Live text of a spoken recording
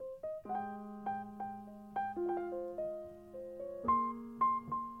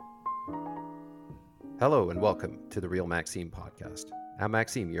Hello and welcome to the Real Maxime podcast. I'm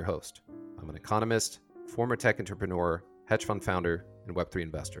Maxime, your host. I'm an economist, former tech entrepreneur, hedge fund founder, and Web3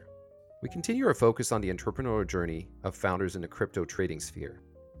 investor. We continue our focus on the entrepreneurial journey of founders in the crypto trading sphere.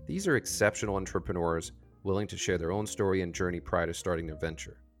 These are exceptional entrepreneurs willing to share their own story and journey prior to starting their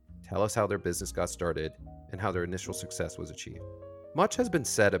venture, tell us how their business got started, and how their initial success was achieved. Much has been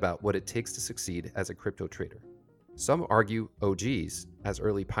said about what it takes to succeed as a crypto trader. Some argue OGs, as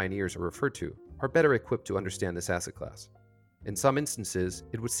early pioneers are referred to, are better equipped to understand this asset class. In some instances,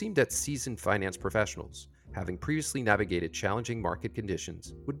 it would seem that seasoned finance professionals, having previously navigated challenging market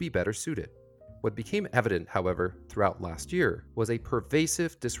conditions, would be better suited. What became evident, however, throughout last year was a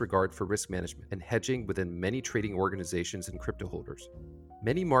pervasive disregard for risk management and hedging within many trading organizations and crypto holders.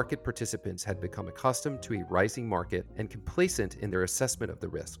 Many market participants had become accustomed to a rising market and complacent in their assessment of the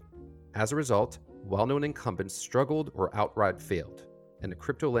risk. As a result, well-known incumbents struggled or outright failed, and the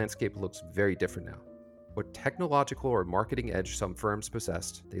crypto landscape looks very different now. What technological or marketing edge some firms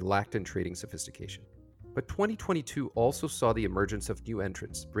possessed, they lacked in trading sophistication. But 2022 also saw the emergence of new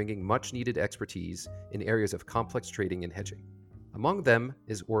entrants, bringing much-needed expertise in areas of complex trading and hedging. Among them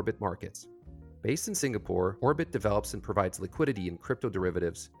is Orbit Markets. Based in Singapore, Orbit develops and provides liquidity in crypto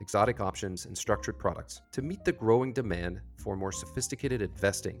derivatives, exotic options, and structured products to meet the growing demand for more sophisticated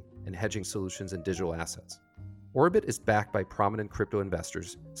investing and hedging solutions in digital assets. Orbit is backed by prominent crypto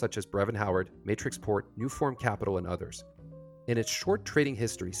investors such as Brevin Howard, Matrixport, Newform Capital, and others. In its short trading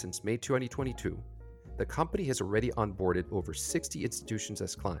history since May 2022, the company has already onboarded over 60 institutions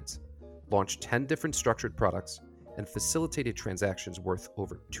as clients, launched 10 different structured products, and facilitated transactions worth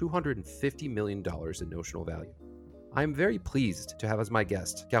over $250 million in notional value. I am very pleased to have as my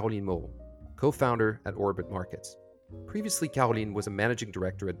guest Caroline Mauron, co-founder at Orbit Markets. Previously, Caroline was a managing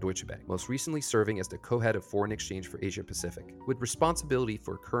director at Deutsche Bank, most recently serving as the co-head of foreign exchange for Asia Pacific, with responsibility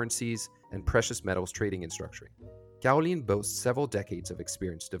for currencies and precious metals trading and structuring. Caroline boasts several decades of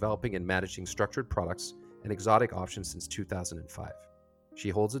experience developing and managing structured products and exotic options since 2005. She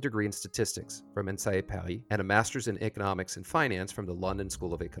holds a degree in statistics from INSEAD Paris and a master's in economics and finance from the London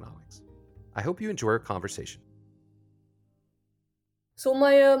School of Economics. I hope you enjoy our conversation. So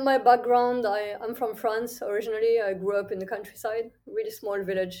my background, I'm from France originally. I grew up in the countryside, really small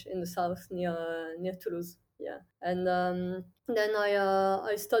village in the south near Toulouse. Yeah, and then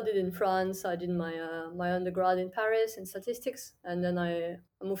I studied in France. I did my undergrad in Paris in statistics, and then I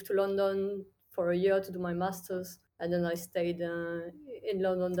moved to London for a year to do my master's, and then I stayed in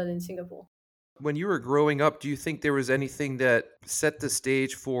London, then in Singapore. When you were growing up, do you think there was anything that set the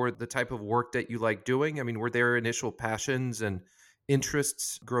stage for the type of work that you like doing? I mean, were there initial passions and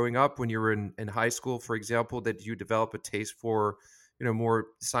interests growing up when you were in high school, for example, that you develop a taste for, more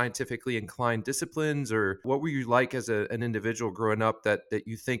scientifically inclined disciplines? Or what were you like as an individual growing up that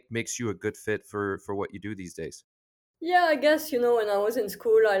you think makes you a good fit for what you do these days? Yeah, I guess, when I was in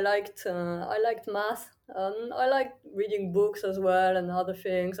school, I liked math. I liked reading books as well and other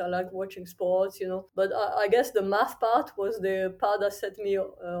things. I liked watching sports, But I guess the math part was the part that set me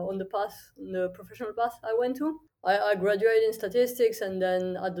on the professional path I went to. I graduated in statistics, and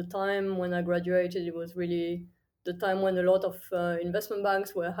then at the time when I graduated, it was really the time when a lot of investment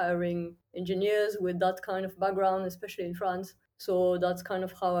banks were hiring engineers with that kind of background, especially in France. So that's kind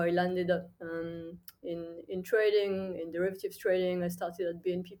of how I landed up in trading, in derivatives trading. I started at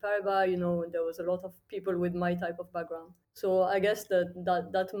BNP Paribas. There was a lot of people with my type of background. So I guess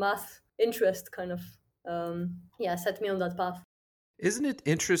that math interest kind of set me on that path. Isn't it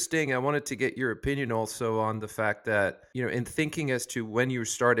interesting? I wanted to get your opinion also on the fact that, in thinking as to when you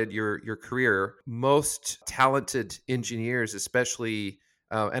started your career, most talented engineers, especially,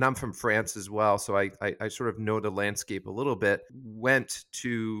 and I'm from France as well, so I sort of know the landscape a little bit, went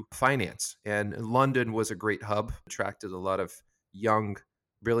to finance. And London was a great hub, attracted a lot of young,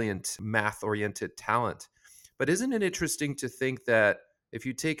 brilliant, math-oriented talent. But isn't it interesting to think that if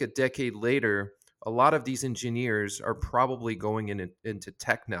you take a decade later, a lot of these engineers are probably going into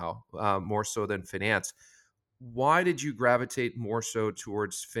tech now, more so than finance. Why did you gravitate more so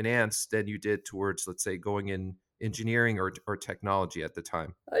towards finance than you did towards, let's say, going in engineering or technology at the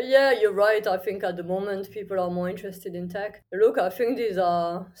time? Yeah, you're right. I think at the moment people are more interested in tech. Look, I think these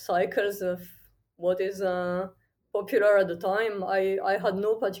are cycles of what is popular at the time. I had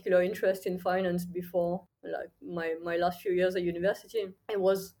no particular interest in finance before, like my last few years at university. It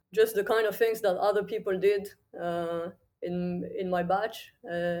was just the kind of things that other people did in my batch,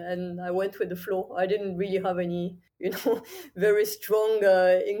 and I went with the flow. I didn't really have any, very strong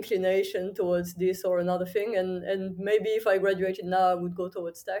inclination towards this or another thing. And maybe if I graduated now, I would go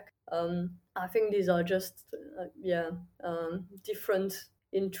towards tech. I think these are just different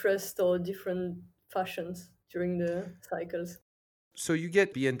interests or different fashions during the cycles. So you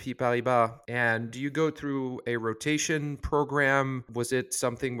get BNP Paribas, and do you go through a rotation program? Was it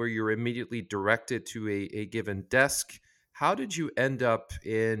something where you're immediately directed to a given desk? How did you end up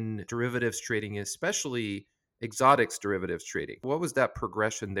in derivatives trading, especially exotics derivatives trading? What was that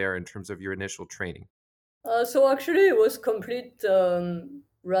progression there in terms of your initial training? So actually, it was complete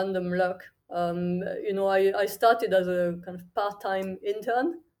random luck. I started as a kind of part-time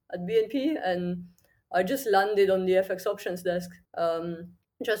intern at BNP, and I just landed on the FX options desk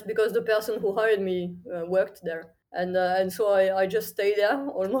just because the person who hired me worked there, and so I just stayed there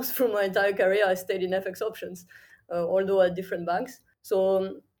almost through my entire career. I stayed in FX options, although at different banks.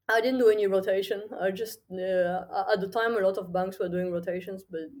 So I didn't do any rotation. I just at the time a lot of banks were doing rotations,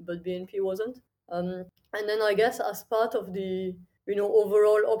 but BNP wasn't. And then I guess as part of the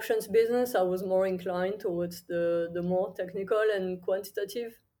overall options business, I was more inclined towards the more technical and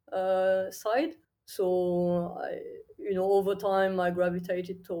quantitative side. So over time I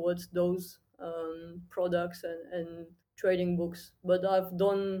gravitated towards those products and trading books. But I've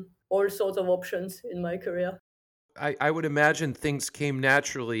done all sorts of options in my career. I would imagine things came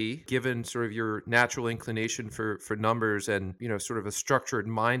naturally given sort of your natural inclination for numbers and, sort of a structured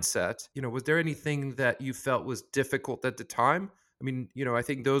mindset. Was there anything that you felt was difficult at the time? I mean, I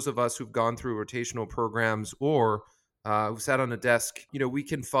think those of us who've gone through rotational programs or who sat on a desk, we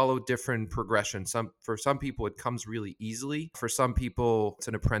can follow different progressions. For some people, it comes really easily. For some people, it's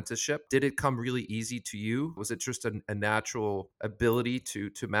an apprenticeship. Did it come really easy to you? Was it just a natural ability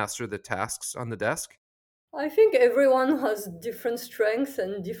to master the tasks on the desk? I think everyone has different strengths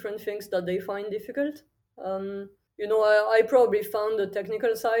and different things that they find difficult. I probably found the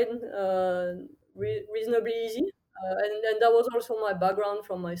technical side reasonably easy. And that was also my background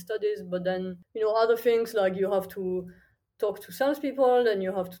from my studies. But then, other things like you have to talk to salespeople, and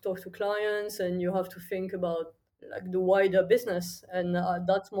you have to talk to clients, and you have to think about like the wider business. And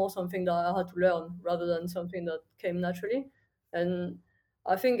that's more something that I had to learn rather than something that came naturally. And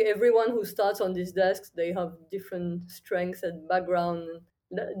I think everyone who starts on these desks, they have different strengths and background.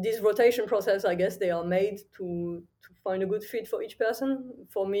 This rotation process, I guess, they are made to find a good fit for each person.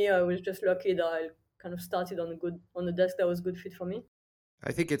 For me, I was just lucky that I kind of started on a desk that was a good fit for me.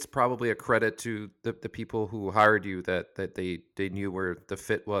 I think it's probably a credit to the people who hired you that they knew where the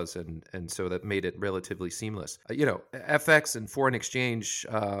fit was and so that made it relatively seamless. FX and foreign exchange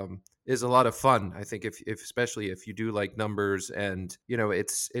is a lot of fun. I think if especially if you do like numbers and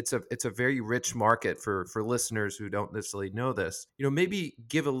it's a very rich market for listeners who don't necessarily know this. Maybe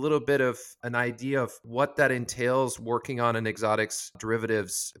give a little bit of an idea of what that entails working on an exotics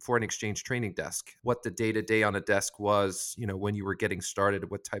derivatives foreign exchange trading desk. What the day to day on a desk was. When you were getting started,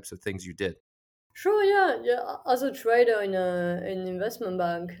 what types of things you did. Sure, yeah, yeah. As a trader in an investment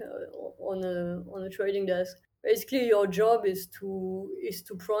bank on a trading desk, basically your job is to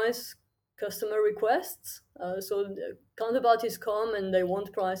price customer requests. So the counterparties come and they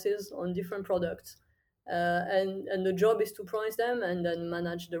want prices on different products, and the job is to price them and then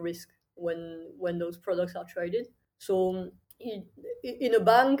manage the risk when those products are traded. So in a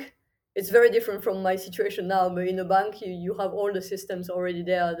bank, it's very different from my situation now. But in a bank, you have all the systems already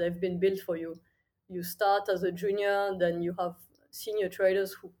there; they've been built for you. You start as a junior, then you have senior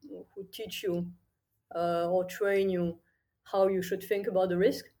traders who teach you or train you how you should think about the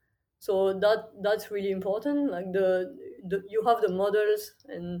risk. So that's really important. Like the you have the models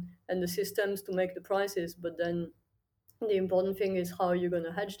and the systems to make the prices, but then the important thing is how you're going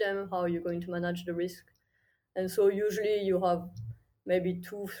to hedge them, how you're going to manage the risk. And so usually you have maybe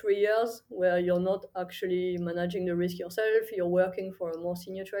 2 3 years where you're not actually managing the risk yourself. You're working for a more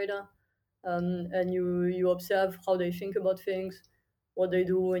senior trader, and you observe how they think about things, what they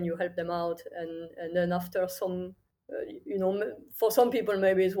do, and you help them out. And then after some, for some people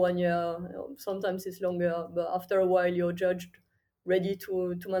maybe it's 1 year, sometimes it's longer, but after a while you're judged ready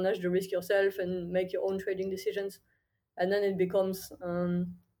to manage the risk yourself and make your own trading decisions. And then it becomes a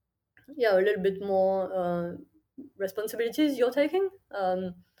little bit more responsibilities you're taking,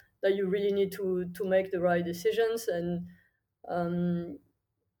 that you really need to make the right decisions, and um,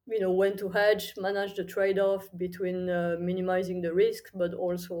 when to hedge, manage the trade-off between minimizing the risk but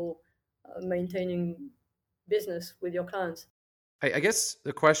also maintaining business with your clients. I guess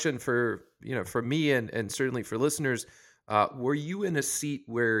the question for me and certainly for listeners, were you in a seat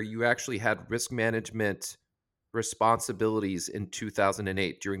where you actually had risk management responsibilities in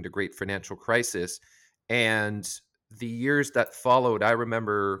 2008 during the great financial crisis and the years that followed? I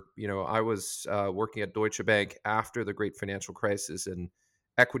remember, I was working at Deutsche Bank after the great financial crisis and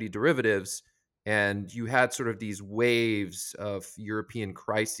equity derivatives. And you had sort of these waves of European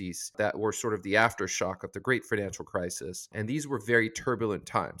crises that were sort of the aftershock of the great financial crisis. And these were very turbulent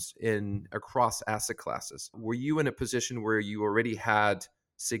times in across asset classes. Were you in a position where you already had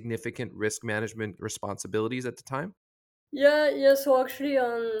significant risk management responsibilities at the time? Yeah. So actually,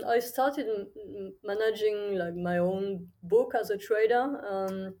 I started managing like my own book as a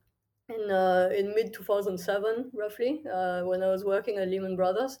trader in mid 2007, roughly, when I was working at Lehman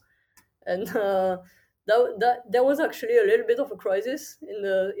Brothers, and there was actually a little bit of a crisis in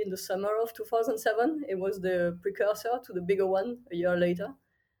the summer of 2007. It was the precursor to the bigger one a year later,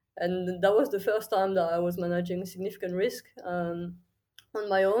 and that was the first time that I was managing significant risk on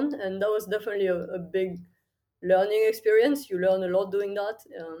my own, and that was definitely a big learning experience. You learn a lot doing that.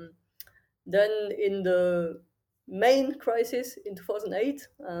 Then in the main crisis in 2008,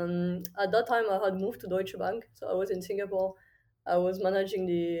 at that time I had moved to Deutsche Bank, so I was in Singapore. I was managing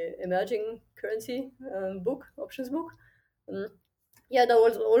the emerging currency book, options book. Um, yeah, that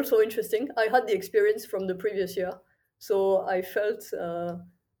was also interesting. I had the experience from the previous year, so I felt a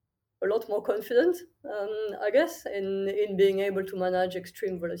lot more confident, I guess, in being able to manage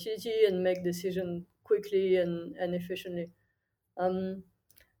extreme volatility and make decisions quickly and efficiently. Um,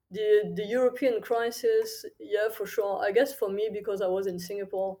 the European crisis, yeah, for sure. I guess for me, because I was in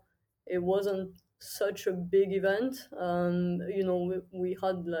Singapore, it wasn't such a big event. We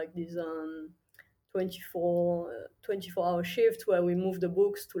had like these 24-hour shifts where we moved the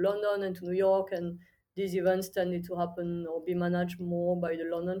books to London and to New York, and these events tended to happen or be managed more by the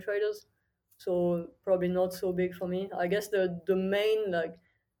London traders. So probably not so big for me. I guess the main like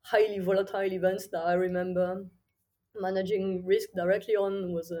highly volatile events that I remember managing risk directly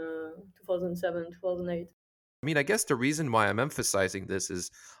on was 2007, 2008. I mean, I guess the reason why I'm emphasizing this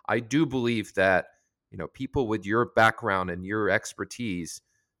is I do believe that, people with your background and your expertise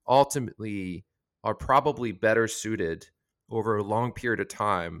ultimately are probably better suited over a long period of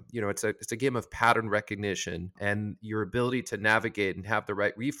time. It's a game of pattern recognition and your ability to navigate and have the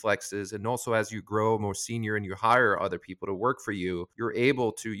right reflexes. And also as you grow more senior and you hire other people to work for you, you're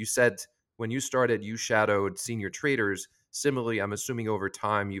able to, you said when you started, you shadowed senior traders. Similarly, I'm assuming over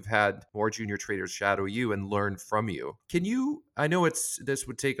time you've had more junior traders shadow you and learn from you. I know this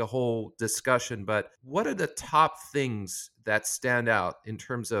would take a whole discussion, but what are the top things that stand out in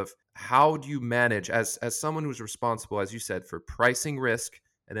terms of how do you manage as someone who's responsible, as you said, for pricing risk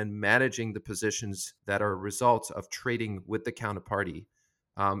and then managing the positions that are results of trading with the counterparty,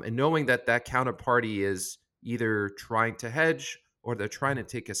 and knowing that that counterparty is either trying to hedge or they're trying to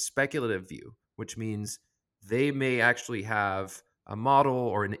take a speculative view, which means they may actually have a model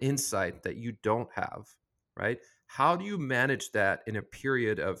or an insight that you don't have, right? How do you manage that in a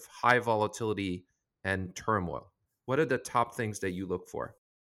period of high volatility and turmoil? What are the top things that you look for?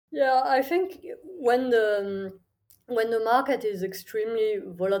 Yeah, I think when the market is extremely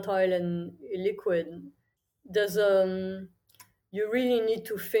volatile and illiquid, there's you really need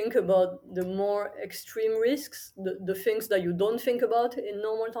to think about the more extreme risks, the things that you don't think about in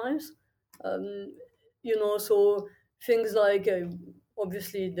normal times. Um, so things like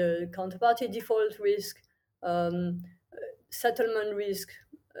obviously the counterparty default risk, um, settlement risk.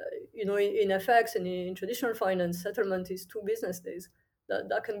 In FX and in traditional finance, settlement is 2 business days.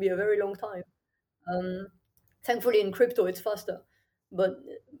 That can be a very long time. Um, Thankfully, in crypto, it's faster. But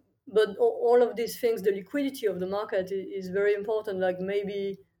all of these things, the liquidity of the market is very important. Like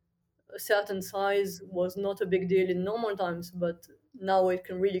maybe a certain size was not a big deal in normal times, but now it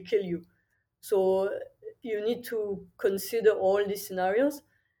can really kill you. So you need to consider all these scenarios.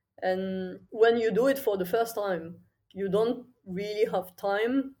 And when you do it for the first time, you don't really have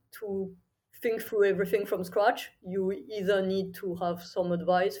time to think through everything from scratch. You either need to have some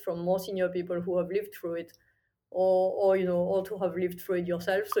advice from more senior people who have lived through it, or to have lived through it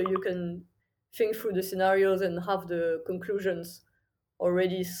yourself, so you can think through the scenarios and have the conclusions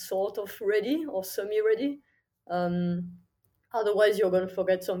already sort of ready or semi-ready. Um, Otherwise, you're going to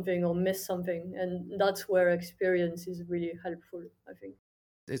forget something or miss something, and that's where experience is really helpful, I think.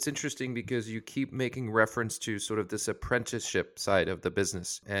 It's interesting because you keep making reference to sort of this apprenticeship side of the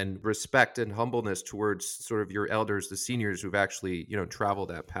business and respect and humbleness towards sort of your elders, the seniors who've actually, traveled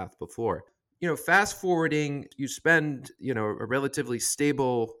that path before. Fast forwarding, you spend, a relatively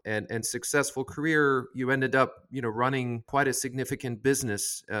stable and successful career. You ended up, running quite a significant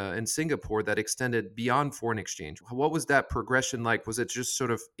business in Singapore that extended beyond foreign exchange. What was that progression like? Was it just sort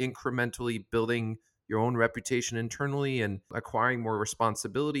of incrementally building your own reputation internally and acquiring more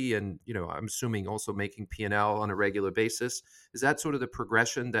responsibility and, I'm assuming also making P&L on a regular basis? Is that sort of the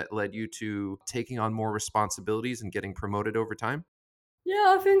progression that led you to taking on more responsibilities and getting promoted over time?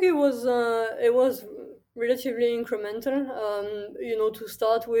 Yeah, I think it was relatively incremental. To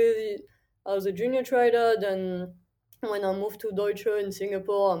start with, I was a junior trader. Then, when I moved to Deutsche in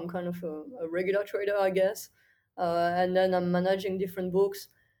Singapore, I'm kind of a regular trader, I guess. And then I'm managing different books.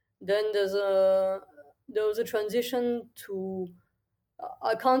 Then there was a transition to,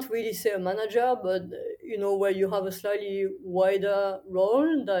 I can't really say a manager, but where you have a slightly wider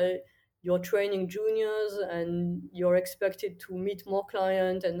role, that you're training juniors and you're expected to meet more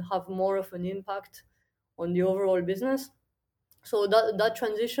clients and have more of an impact on the overall business. So that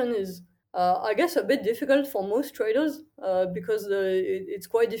transition is, I guess, a bit difficult for most traders, because it's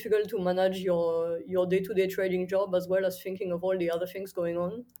quite difficult to manage your day-to-day trading job as well as thinking of all the other things going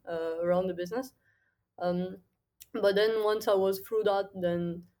on around the business. Um, but then once I was through that,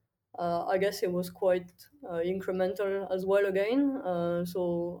 then I guess it was quite incremental as well again.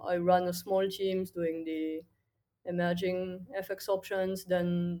 So I ran a small teams doing the emerging FX options,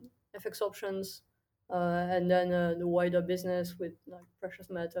 then FX options, and then the wider business with like precious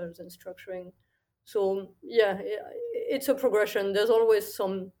metals and structuring. So yeah, it's a progression. There's always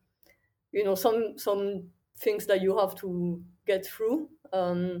some things that you have to get through,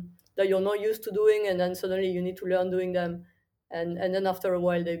 that you're not used to doing, and then suddenly you need to learn doing them, and then after a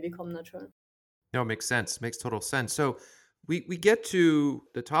while they become natural. No, it makes sense. Makes total sense. So we get to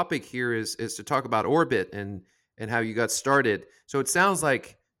the topic here is to talk about Orbit and how you got started. So it sounds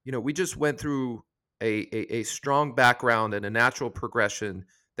like, we just went through a strong background and a natural progression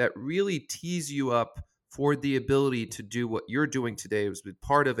that really tees you up for the ability to do what you're doing today. It was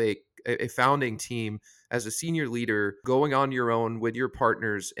part of a founding team as a senior leader, going on your own with your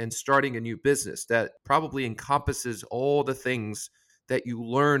partners and starting a new business that probably encompasses all the things that you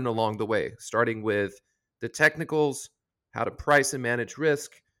learn along the way, starting with the technicals, how to price and manage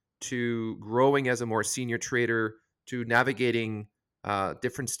risk, to growing as a more senior trader, to navigating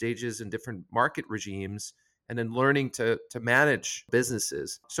different stages and different market regimes, and then learning to manage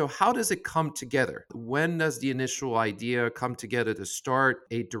businesses. So, how does it come together? When does the initial idea come together to start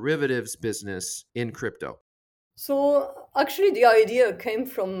a derivatives business in crypto? So actually, the idea came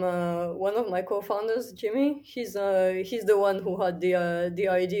from one of my co-founders, Jimmy. He's the one who had the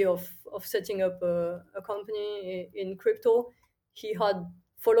idea of setting up a company in crypto. He had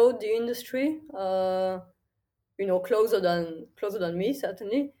followed the industry, closer than me,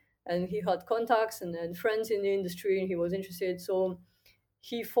 certainly, and he had contacts and friends in the industry, and he was interested. So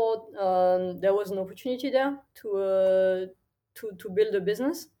he thought there was an opportunity there to build a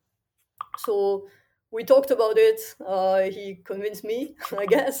business. So we talked about it. He convinced me, I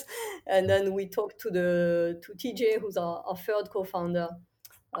guess, and then we talked to TJ, who's our third co-founder.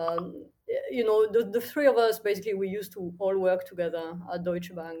 The three of us, basically, we used to all work together at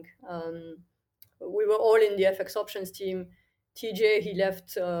Deutsche Bank. We were all in the FX options team. TJ, he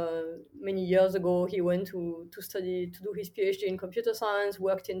left many years ago. He went to do his PhD in computer science,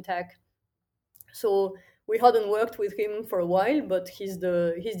 worked in tech. So we hadn't worked with him for a while, but he's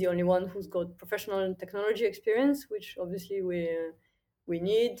the only one who's got professional technology experience, which obviously we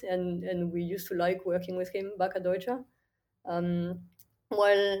need, and we used to like working with him back at Deutsche. Um,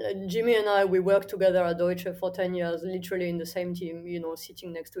 while Jimmy and I, we worked together at Deutsche for 10 years, literally in the same team,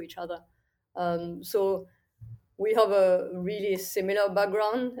 sitting next to each other. So we have a really similar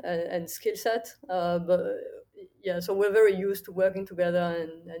background and skill set, but yeah, so we're very used to working together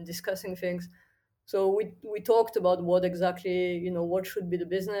and discussing things. So we talked about what exactly, what should be the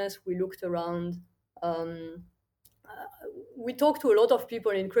business. We looked around. Um, we talked to a lot of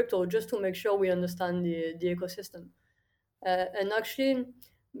people in crypto just to make sure we understand the ecosystem. And actually,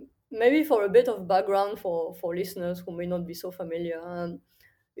 maybe for a bit of background for listeners who may not be so familiar,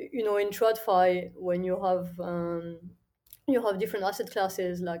 in TradFi, when you have different asset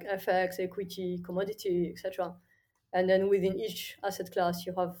classes like FX, equity, commodity, etc. And then within each asset class,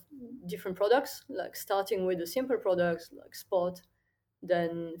 you have different products, like starting with the simple products like spot,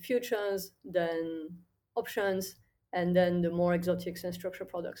 then futures, then options, and then the more exotics and structured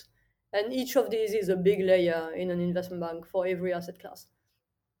products. And each of these is a big layer in an investment bank for every asset class.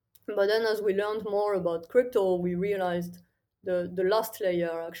 But then as we learned more about crypto, we realized the last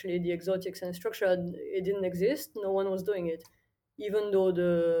layer, actually, the exotics and structured, it didn't exist. No one was doing it, even though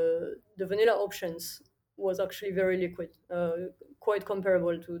the vanilla options was actually very liquid, quite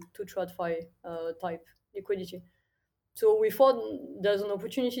comparable to TradFi type liquidity. So we thought there's an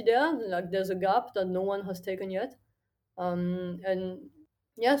opportunity there, like there's a gap that no one has taken yet. And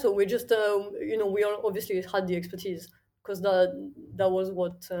yeah, so we just we all obviously had the expertise, because that was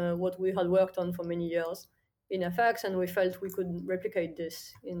what we had worked on for many years in FX, and we felt we could replicate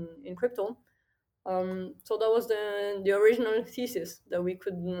this in crypto. So that was the original thesis, that we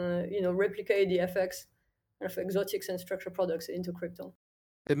could replicate the FX of exotics and structured products into crypto.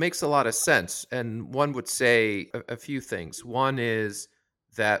 It makes a lot of sense. And one would say a few things. One is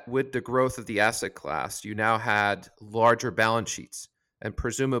that with the growth of the asset class, you now had larger balance sheets, and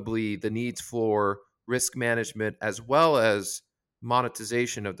presumably the needs for risk management as well as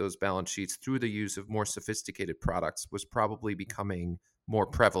monetization of those balance sheets through the use of more sophisticated products was probably becoming more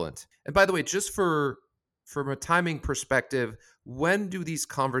prevalent. And by the way, just from a timing perspective, when do these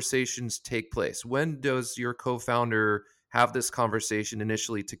conversations take place? When does your co-founder have this conversation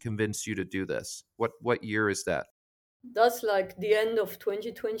initially to convince you to do this? What year is that? That's like the end of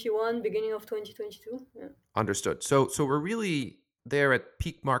 2021, beginning of 2022. Yeah. Understood. So we're really there at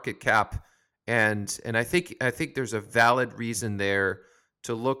peak market cap, and I think there's a valid reason there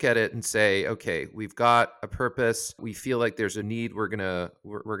to look at it and say, okay, we've got a purpose. We feel like there's a need we're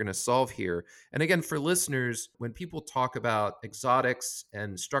gonna solve here. And again, for listeners, when people talk about exotics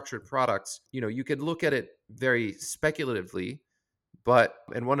and structured products, you can look at it very speculatively.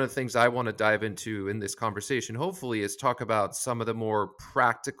 And one of the things I want to dive into in this conversation, hopefully, is talk about some of the more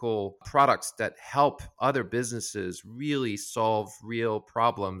practical products that help other businesses really solve real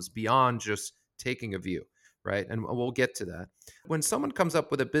problems beyond just taking a view, right? And we'll get to that. When someone comes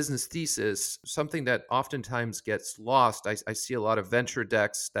up with a business thesis, something that oftentimes gets lost, I see a lot of venture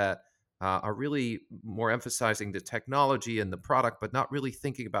decks that are really more emphasizing the technology and the product, but not really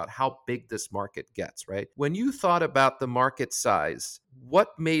thinking about how big this market gets, right? When you thought about the market size, what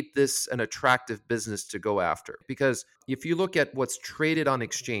made this an attractive business to go after? Because if you look at what's traded on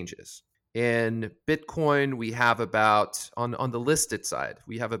exchanges, in Bitcoin, we have about, on the listed side,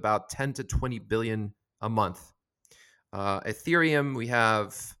 we have about 10 to 20 billion a month. Ethereum, we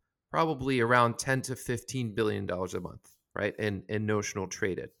have probably around 10 to $15 billion a month, right? In notional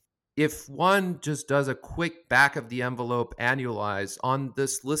traded. If one just does a quick back of the envelope annualize on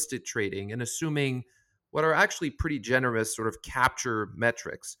this listed trading and assuming what are actually pretty generous sort of capture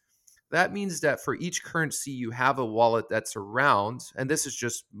metrics, that means that for each currency you have a wallet that's around, and this is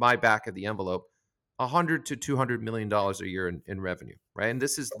just my back of the envelope, 100 to $200 million a year in revenue, right? And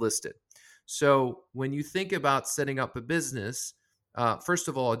this is listed. So when you think about setting up a business, first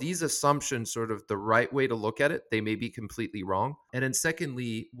of all, are these assumptions sort of the right way to look at it? They may be completely wrong. And then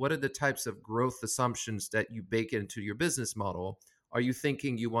secondly, what are the types of growth assumptions that you bake into your business model? Are you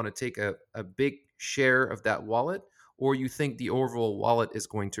thinking you want to take a big share of that wallet, or you think the overall wallet is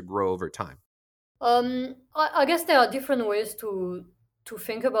going to grow over time? I guess there are different ways to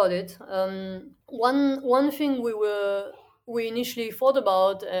think about it. One thing we initially thought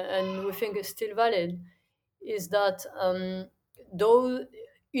about, and we think is still valid, is that though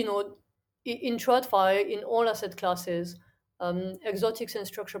in TradFi, in all asset classes, exotics and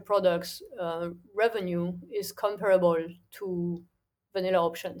structured products revenue is comparable to vanilla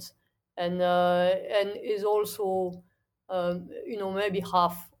options, and is also maybe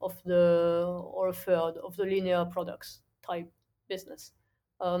half of the, or a third of the linear products type business.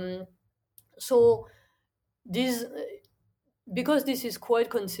 So this, because this is quite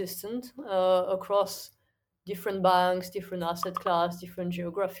consistent across different banks, different asset class, different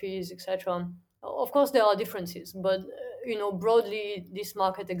geographies, etc. Of course, there are differences, but broadly, this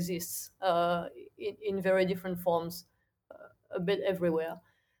market exists in very different forms, a bit everywhere.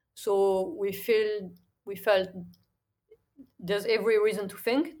 So we felt there's every reason to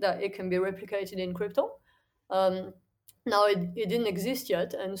think that it can be replicated in crypto. Now it didn't exist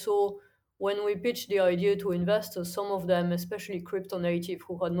yet, and so when we pitched the idea to investors, some of them, especially crypto native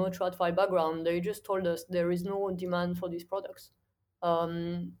who had no TradFi background, they just told us there is no demand for these products.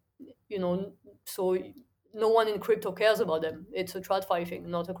 Um, so no one in crypto cares about them. It's a TradFi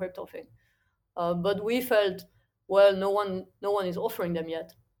thing, not a crypto thing. But we felt, well, no one is offering them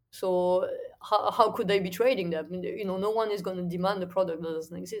yet. So how could they be trading them? No one is going to demand a product that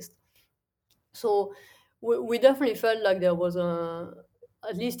doesn't exist. So we definitely felt like there was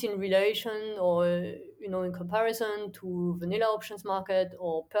at least in relation, or in comparison to vanilla options market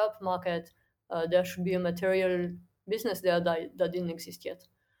or perp market, there should be a material business there that didn't exist yet.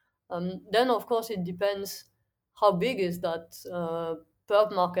 Then of course it depends how big is that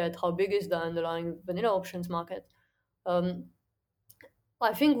perp market, how big is the underlying vanilla options market.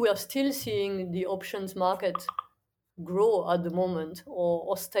 I think we are still seeing the options market grow at the moment,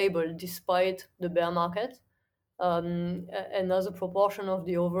 or stable despite the bear market. And as a proportion of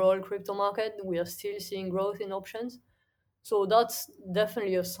the overall crypto market, we are still seeing growth in options. So that's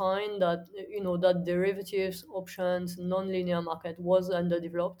definitely a sign that that derivatives, options, non-linear market was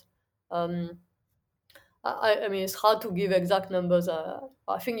underdeveloped. I mean, it's hard to give exact numbers.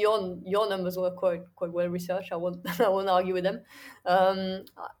 I think your numbers were quite well researched. I won't I won't argue with them.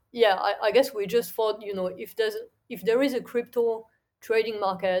 Yeah, I guess we just thought, if there is a crypto trading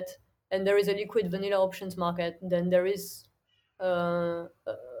market and there is a liquid vanilla options market, then there is an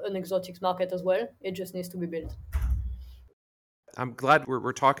exotics market as well. It just needs to be built. I'm glad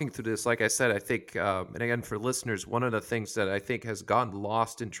we're talking through this. Like I said, I think, and again, for listeners, one of the things that I think has gotten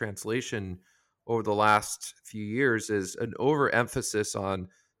lost in translation over the last few years is an overemphasis on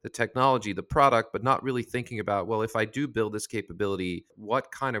the technology, the product, but not really thinking about, well, if I do build this capability,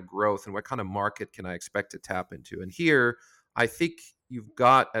 what kind of growth and what kind of market can I expect to tap into? And here, I think you've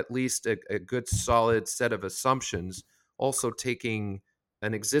got at least a good solid set of assumptions, also taking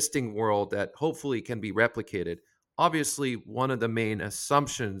an existing world that hopefully can be replicated. Obviously, one of the main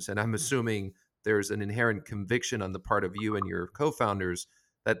assumptions, and I'm assuming there's an inherent conviction on the part of you and your co-founders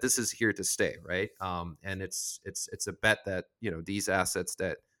that this is here to stay, right? And it's a bet that these assets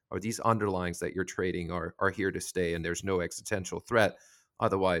that or these underlyings that you're trading are here to stay, and there's no existential threat.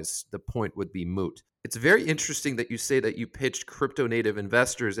 Otherwise, the point would be moot. It's very interesting that you say that you pitched crypto native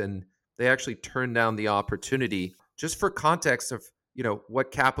investors and they actually turned down the opportunity. Just for context of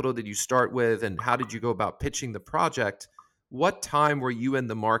what capital did you start with and how did you go about pitching the project? What time were you in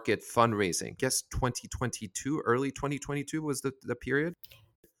the market fundraising? Guess 2022, early 2022 was the period.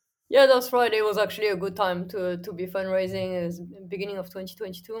 Yeah, that's right. It was actually a good time to be fundraising. It was beginning of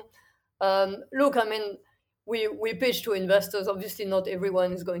 2022. Look, I mean, we pitched to investors. Obviously, not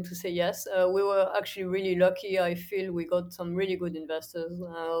everyone is going to say yes. We were actually really lucky. I feel we got some really good investors.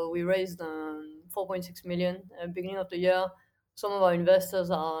 We raised 4.6 million beginning of the year. Some of our investors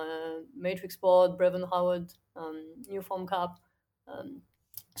are Matrix Board, Brevin Howard, New Form Cap. Um,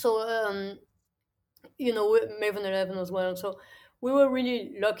 so Maven 11 as well. So we were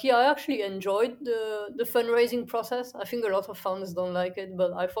really lucky. I actually enjoyed the fundraising process. I think a lot of founders don't like it,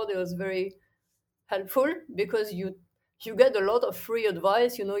 but I thought it was very helpful because you get a lot of free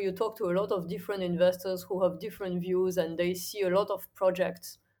advice. You talk to a lot of different investors who have different views and they see a lot of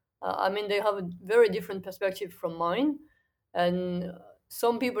projects. I mean, they have a very different perspective from mine, and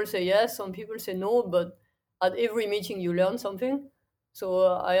some people say yes, some people say no, but at every meeting you learn something. So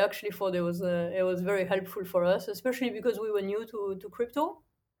I actually thought it was very helpful for us, especially because we were new to crypto.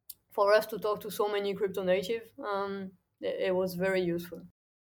 For us to talk to so many crypto native, it was very useful.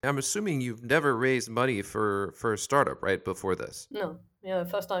 I'm assuming you've never raised money for a startup, right? Before this. No, yeah,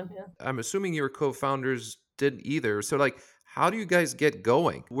 first time, yeah. I'm assuming your co-founders didn't either. So like, how do you guys get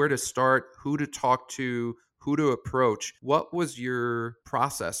going? Where to start? Who to talk to? Who to approach? What was your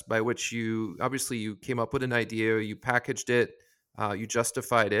process by which you came up with an idea, you packaged it, you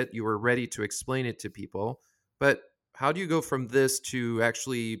justified it, you were ready to explain it to people. But how do you go from this to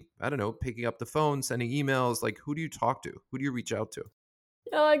actually, I don't know, picking up the phone, sending emails? Like, who do you talk to? Who do you reach out to?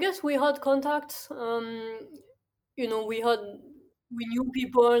 Yeah, I guess we had contacts. You know, we knew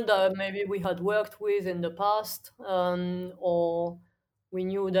people that maybe we had worked with in the past, or we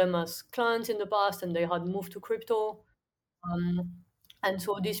knew them as clients in the past, and they had moved to crypto. Um, and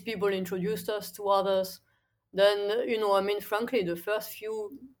so these people introduced us to others. Then, I mean, frankly, the first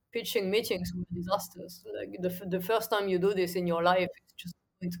few pitching meetings were disasters. Like the first time you do this in your life, it's just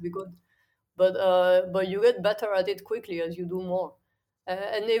going to be good. But you get better at it quickly as you do more.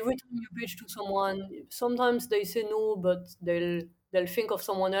 And every time you pitch to someone, sometimes they say no, but they'll think of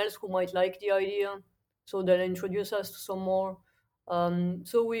someone else who might like the idea, so they'll introduce us to some more.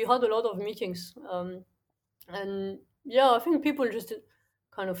 So we had a lot of meetings, and yeah, I think people just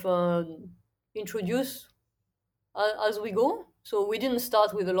kind of introduce as we go. So we didn't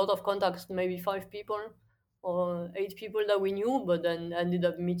start with a lot of contacts, maybe 5 people or 8 people that we knew, but then ended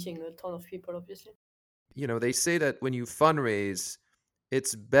up meeting a ton of people, obviously. They say that when you fundraise,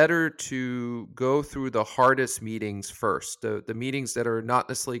 it's better to go through the hardest meetings first, the meetings that are not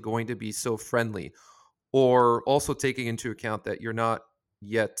necessarily going to be so friendly, or also taking into account that you're not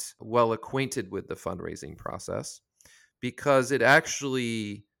yet well acquainted with the fundraising process, because it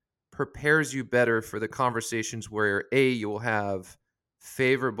actually prepares you better for the conversations where you will have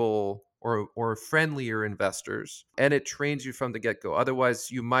favorable or friendlier investors, and it trains you from the get-go.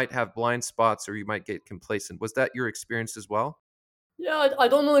 Otherwise, you might have blind spots or you might get complacent. Was that your experience as well? Yeah, I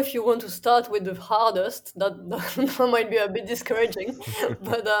don't know if you want to start with the hardest. That might be a bit discouraging,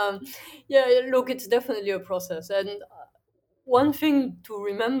 but yeah, look, it's definitely a process. And one thing to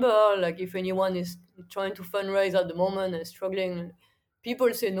remember, like if anyone is trying to fundraise at the moment and struggling,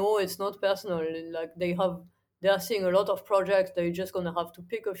 people say no, it's not personal. Like they are seeing a lot of projects. They're just gonna have to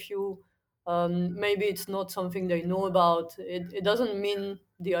pick a few. Maybe it's not something they know about. It doesn't mean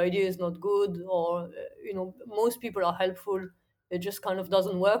the idea is not good, or most people are helpful. It just kind of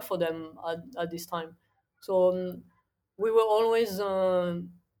doesn't work for them at this time. So we were always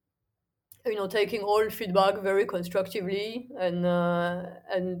taking all feedback very constructively, and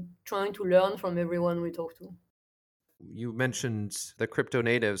trying to learn from everyone we talk to. You mentioned the crypto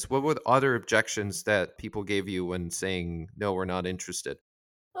natives. What were the other objections that people gave you when saying, no, we're not interested?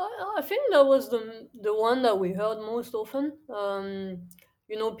 I think that was the one that we heard most often.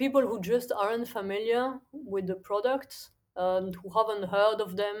 People who just aren't familiar with the products, who haven't heard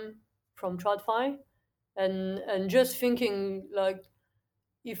of them from TradFi, and just thinking like,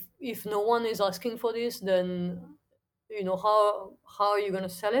 if no one is asking for this, then how are you gonna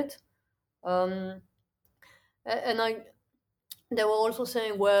sell it? Um, and they were also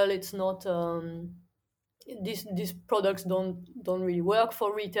saying, well, it's not. These products don't really work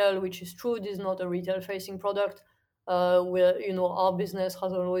for retail, which is true. This is not a retail facing product. Where our business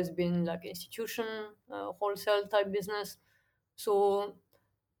has always been like institution, wholesale type business. So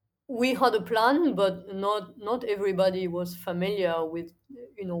we had a plan, but not everybody was familiar with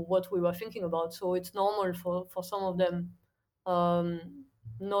what we were thinking about. So it's normal for some of them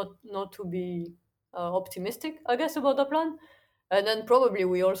not to be optimistic, I guess, about the plan. And then probably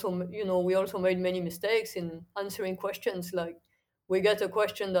we also made many mistakes in answering questions. Like, we get a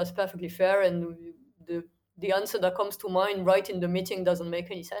question that's perfectly fair, and the answer that comes to mind right in the meeting doesn't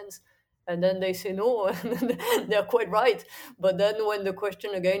make any sense, and then they say no, and they're quite right. But then when the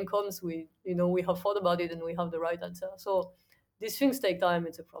question again comes, we have thought about it and we have the right answer. So these things take time.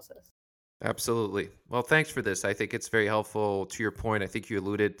 It's a process. Absolutely. Well, thanks for this. I think it's very helpful. To your point, I think you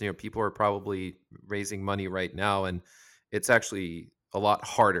alluded, people are probably raising money right now, and it's actually a lot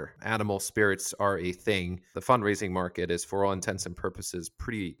harder. Animal spirits are a thing. The fundraising market is, for all intents and purposes,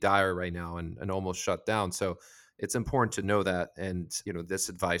 pretty dire right now and almost shut down. So it's important to know that. And, this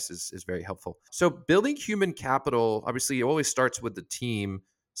advice is very helpful. So building human capital, obviously, it always starts with the team.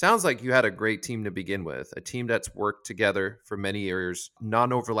 Sounds like you had a great team to begin with, a team that's worked together for many years,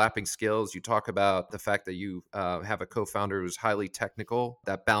 non overlapping skills. You talk about the fact that you have a co founder who's highly technical.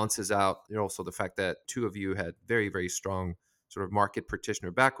 That balances out, also the fact that two of you had very, very strong sort of market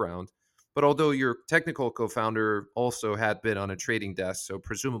practitioner background. But although your technical co founder also had been on a trading desk, so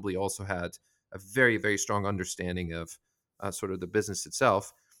presumably also had a very, very strong understanding of sort of the business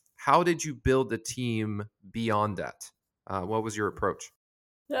itself, how did you build the team beyond that? What was your approach?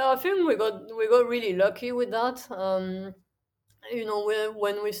 Yeah, I think we got really lucky with that.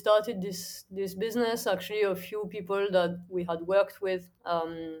 When we started this business, actually, a few people that we had worked with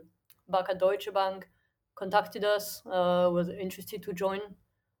back at Deutsche Bank contacted us, was interested to join.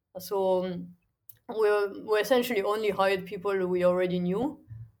 So we essentially only hired people we already knew.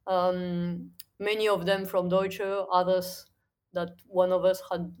 Many of them from Deutsche, others that one of us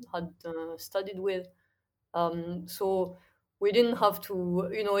had studied with. So we didn't have to.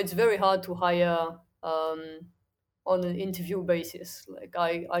 It's very hard to hire on an interview basis. Like,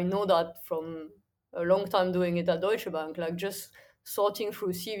 I know that from a long time doing it at Deutsche Bank. Like, just sorting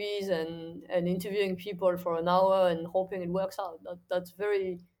through CVs and interviewing people for an hour and hoping it works out. That's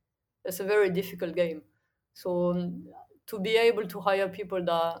a very difficult game. So to be able to hire people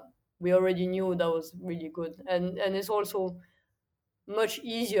that we already knew, that was really good. And it's also much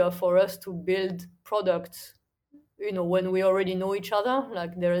easier for us to build products, when we already know each other.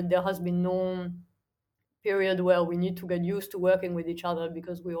 Like, there has been no period where we need to get used to working with each other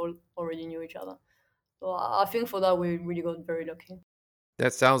because we all already knew each other. So I think for that we really got very lucky.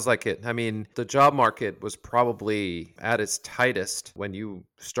 That sounds like it. I mean, the job market was probably at its tightest when you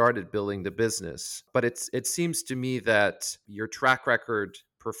started building the business. But it seems to me that your track record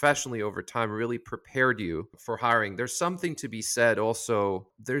professionally over time really prepared you for hiring. There's something to be said also.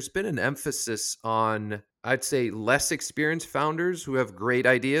 There's been an emphasis on, I'd say, less experienced founders who have great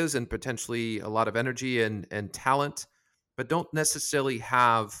ideas and potentially a lot of energy and talent, but don't necessarily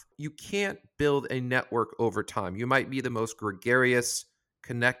you can't build a network over time. You might be the most gregarious,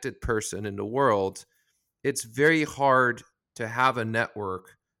 connected person in the world. It's very hard to have a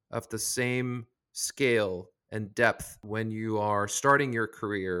network of the same scale and depth when you are starting your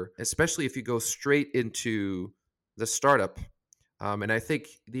career, especially if you go straight into the startup. And I think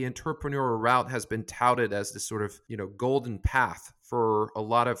the entrepreneurial route has been touted as this sort of, golden path for a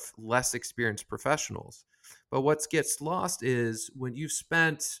lot of less experienced professionals. But what gets lost is when you've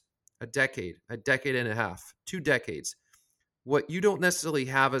spent a decade and a half, 2 decades, what you don't necessarily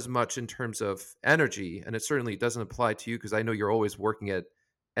have as much in terms of energy, and it certainly doesn't apply to you because I know you're always working at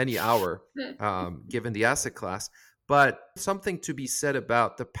any hour, given the asset class. but something to be said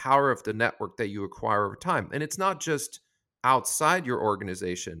about the power of the network that you acquire over time. And it's not just outside your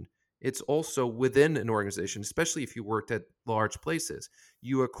organization, it's also within an organization, especially if you worked at large places.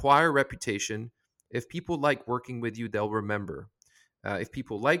 You acquire reputation. If people like working with you, they'll remember. If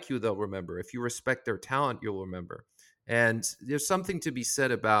people like you, they'll remember. If you respect their talent, you'll remember. And there's something to be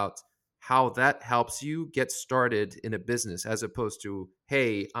said about how that helps you get started in a business as opposed to,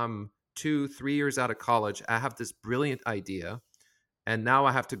 hey, I'm 2, 3 years out of college. I have this brilliant idea, and now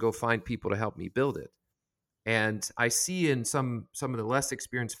I have to go find people to help me build it. And I see in some of the less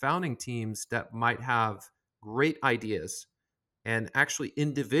experienced founding teams that might have great ideas and actually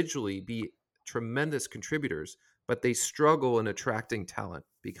individually be tremendous contributors, but they struggle in attracting talent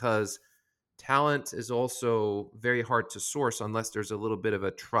because talent is also very hard to source unless there's a little bit of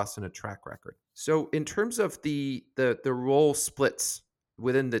a trust and a track record. So in terms of the role splits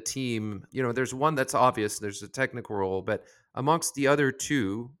within the team, there's one that's obvious, there's a technical role, but amongst the other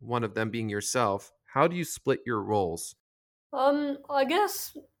two, one of them being yourself, how do you split your roles? I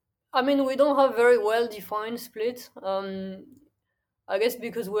guess, I mean, we don't have very well defined split. I guess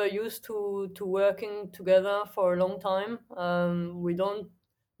because we're used to working together for a long time, we don't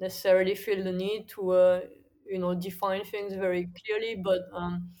necessarily feel the need to, define things very clearly. But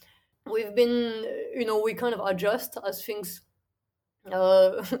we've been, we kind of adjust as things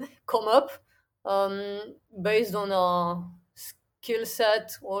uh, come up based on our skill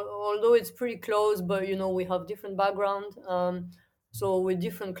set. Although it's pretty close, but we have different background. So with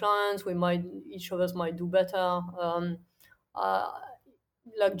different clients, each of us might do better. Uh,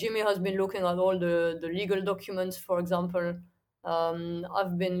 like Jimmy has been looking at all the legal documents, for example.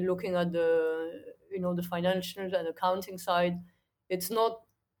 I've been looking at the financial and accounting side. It's not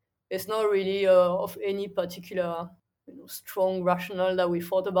it's not really of any particular strong rationale that we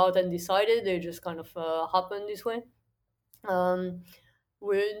thought about and decided. They just kind of happened this way. Um,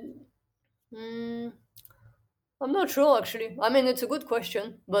 we mm, I'm not sure actually. I mean, it's a good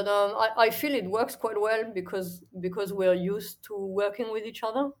question, but I feel it works quite well because we're used to working with each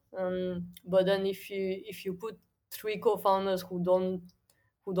other. But then if you put three co-founders who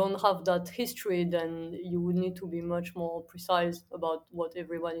don't have that history, then you would need to be much more precise about what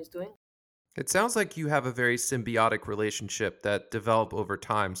everyone is doing. It sounds like you have a very symbiotic relationship that develop over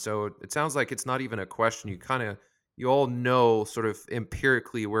time. So it sounds like it's not even a question. You all know sort of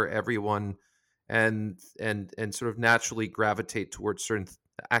empirically where everyone and sort of naturally gravitate towards certain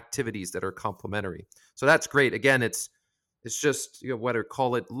activities that are complementary. So that's great. Again, it's just whether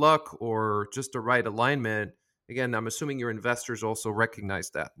call it luck or just the right alignment. Again, I'm assuming your investors also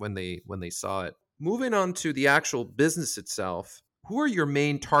recognized that when they saw it. Moving on to the actual business itself, who are your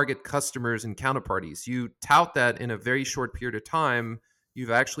main target customers and counterparties? You tout that in a very short period of time, you've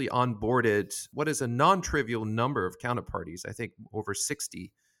actually onboarded what is a non-trivial number of counterparties, I think over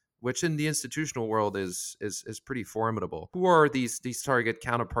 60, which in the institutional world is pretty formidable. Who are these target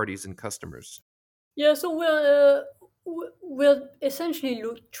counterparties and customers? Yeah, so we're essentially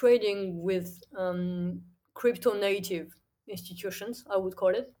trading with crypto native institutions, I would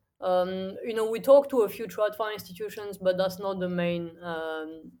call it. We talk to a few TradFi institutions, but that's not the main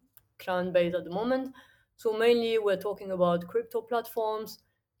client base at the moment. So mainly we're talking about crypto platforms,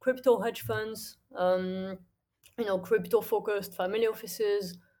 crypto hedge funds, crypto focused family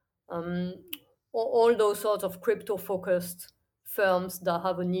offices, um, all those sorts of crypto focused firms that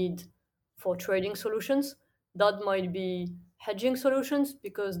have a need for trading solutions. That might be hedging solutions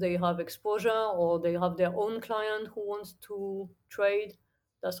because they have exposure or they have their own client who wants to trade,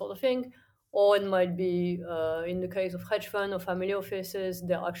 that sort of thing. Or it might be, in the case of hedge fund or family offices,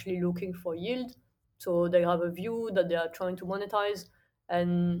 they're actually looking for yield. So they have a view that they are trying to monetize,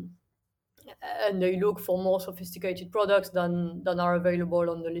 and they look for more sophisticated products than are available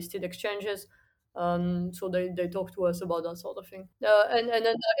on the listed exchanges. So they talk to us about that sort of thing. And then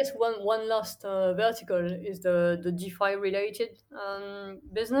I guess one last vertical is the DeFi related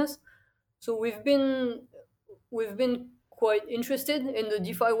business. So we've been quite interested in the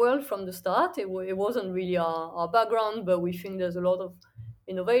DeFi world from the start. It wasn't really our background, but we think there's a lot of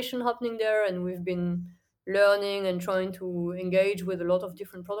innovation happening there, and we've been learning and trying to engage with a lot of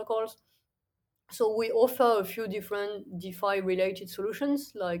different protocols. So we offer a few different DeFi related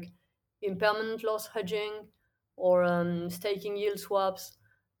solutions like impermanent loss hedging or staking yield swaps.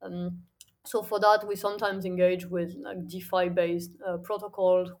 Um, so for that, we sometimes engage with like DeFi based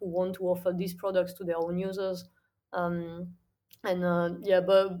protocols who want to offer these products to their own users. Um, and yeah,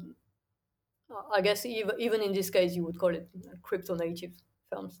 but I guess even in this case, you would call it crypto native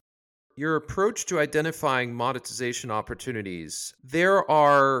firms. your approach to identifying monetization opportunities, there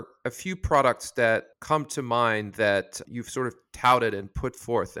are a few products that come to mind that you've sort of touted and put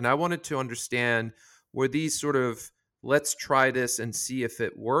forth. And I wanted to understand, were these sort of, let's try this and see if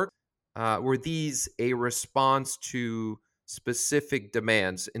it works? Were these a response to specific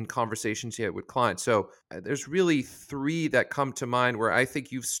demands in conversations you had with clients? So there's really three that come to mind where I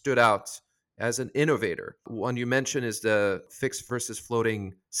think you've stood out as an innovator. One you mentioned is the fixed versus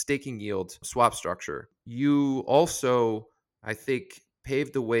floating staking yield swap structure. You also, I think,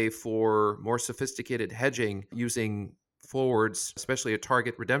 paved the way for more sophisticated hedging using forwards, especially a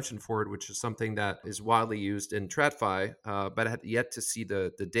target redemption forward, which is something that is widely used in TradFi, but had yet to see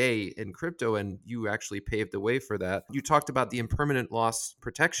the day in crypto, and you actually paved the way for that. You talked about the impermanent loss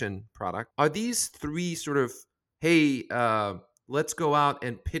protection product. Are these three sort of, hey, let's go out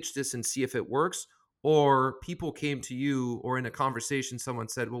and pitch this and see if it works? Or people came to you, or in a conversation, someone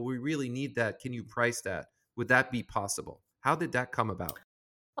said, well, we really need that. Can you price that? Would that be possible? How did that come about?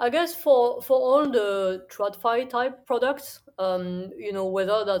 I guess for all the TradFi type products,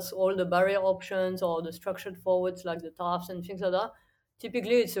 whether that's all the barrier options or the structured forwards like the TARFs and things like that,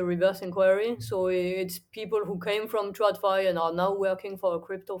 typically it's a reverse inquiry. So it's people who came from TradFi and are now working for a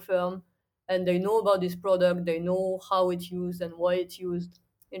crypto firm, and they know about this product, they know how it's used and why it's used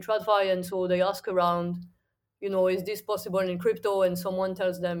in TradFi, and so they ask around, is this possible in crypto? And someone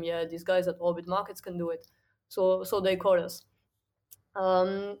tells them, yeah, these guys at Orbit Markets can do it. So they call us.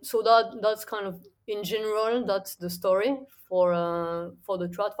 So that's kind of, in general, that's the story for the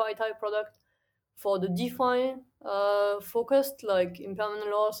TradFi type product. For the DeFi focused, like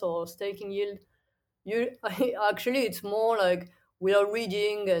impermanent loss or staking yield, actually it's more like we are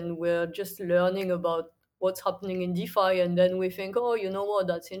reading and we're just learning about what's happening in DeFi, and then we think, oh, you know what,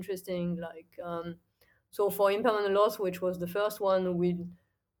 that's interesting. So for impermanent loss, which was the first one,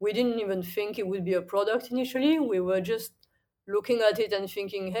 we didn't even think it would be a product initially. We were just looking at it and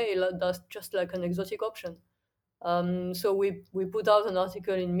thinking, hey, that's just like an exotic option. So we put out an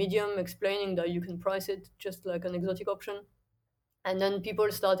article in Medium explaining that you can price it just like an exotic option. And then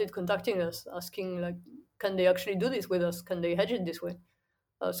people started contacting us, asking, like, can they actually do this with us? Can they hedge it this way?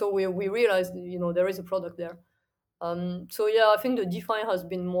 So we realized, there is a product there. So yeah, I think the DeFi has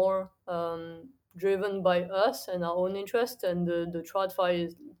been more driven by us and our own interest, and the TradFi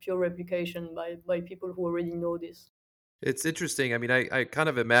is pure replication by people who already know this. It's interesting. I mean, I kind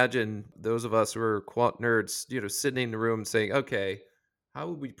of imagine those of us who are quant nerds, sitting in the room saying, okay, how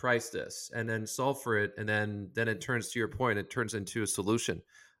would we price this? And then solve for it. And then it turns, to your point, it turns into a solution.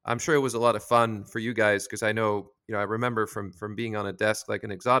 I'm sure it was a lot of fun for you guys because I know, I remember from being on a desk like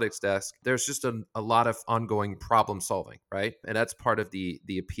an exotics desk, there's just a lot of ongoing problem solving, right? And that's part of the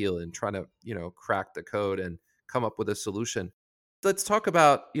appeal in trying to, crack the code and come up with a solution. Let's talk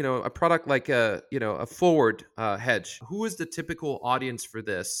about, a product like a forward hedge. Who is the typical audience for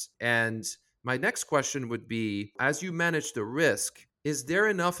this? And my next question would be, as you manage the risk, is there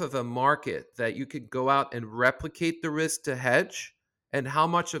enough of a market that you could go out and replicate the risk to hedge? And how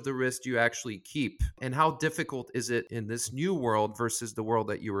much of the risk do you actually keep? And how difficult is it in this new world versus the world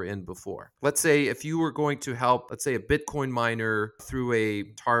that you were in before? Let's say if you were going to help, let's say, a Bitcoin miner through a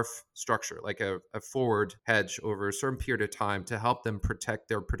TARF structure, like a forward hedge over a certain period of time to help them protect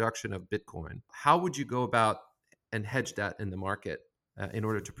their production of Bitcoin, how would you go about and hedge that in the market in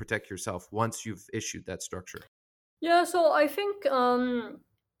order to protect yourself once you've issued that structure? Yeah, so I think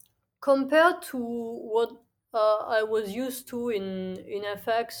compared to what I was used to in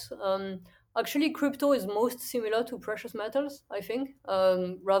FX, actually crypto is most similar to precious metals, I think,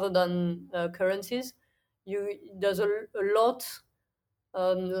 rather than currencies. There's a lot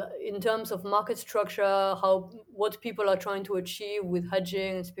in terms of market structure, what people are trying to achieve with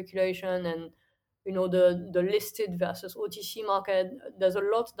hedging and speculation, and the listed versus OTC market. There's a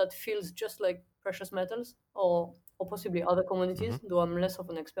lot that feels just like precious metals or possibly other commodities, though I'm less of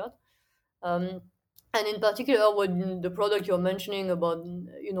an expert. Um, and in particular, when the product you're mentioning about,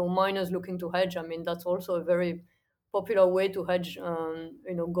 miners looking to hedge, I mean, that's also a very popular way to hedge,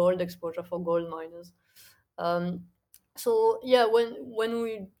 gold exposure for gold miners. So yeah,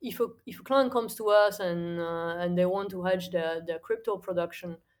 if a client comes to us and they want to hedge their crypto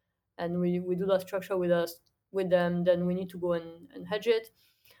production, and we do that structure with them, then we need to go and hedge it.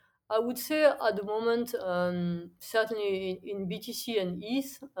 I would say at the moment, certainly in BTC and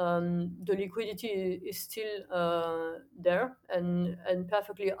ETH, the liquidity is still there and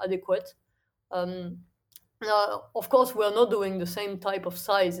perfectly adequate. Now, of course, we're not doing the same type of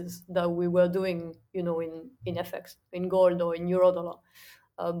sizes that we were doing, in FX, in gold or in euro dollar.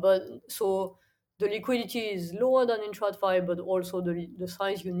 But so the liquidity is lower than in TradFi, but also the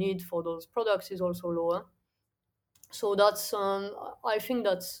size you need for those products is also lower. So that's I think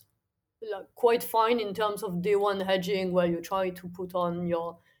that's like quite fine in terms of day one hedging, where you try to put on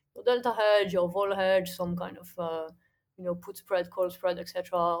your delta hedge, your vol hedge, some kind of put spread, call spread,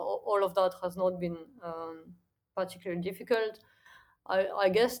 etc. All of that has not been particularly difficult. I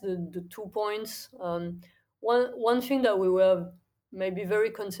guess the 2 points. One thing that we were maybe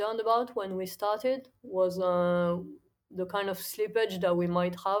very concerned about when we started was the kind of slippage that we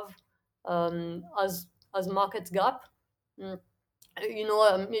might have as markets gap. Mm.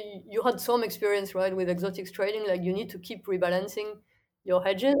 You had some experience, right, with exotics trading. Like, you need to keep rebalancing your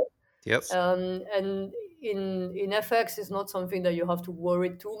hedges, Yes. and in FX, it's not something that you have to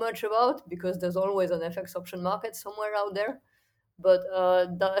worry too much about, because there's always an FX option market somewhere out there. But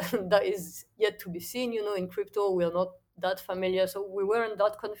that is yet to be seen. In crypto, we are not that familiar, so we weren't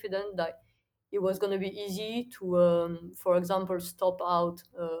that confident that it was going to be easy to, for example, stop out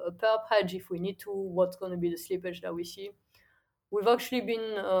a perp hedge if we need to. What's going to be the slippage that we see? We've actually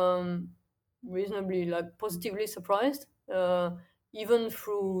been reasonably, like, positively surprised, even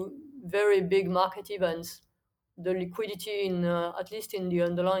through very big market events. The liquidity in at least in the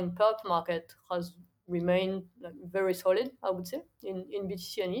underlying perp market has remained, like, very solid, I would say, in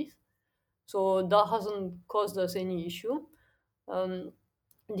BTC and ETH. So that hasn't caused us any issue.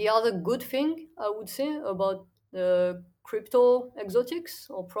 The other good thing I would say about crypto exotics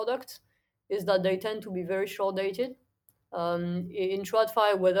or products is that they tend to be very short dated. In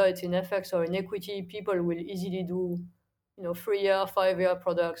TradFi, whether it's in FX or in equity, people will easily do 3-year, 5-year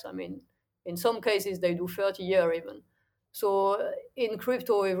products. I mean, in some cases they do 30-year even. So in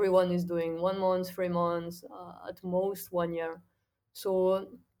crypto, everyone is doing 1 month, 3 months, at most 1 year. So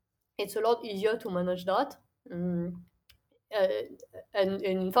it's a lot easier to manage that. Uh, and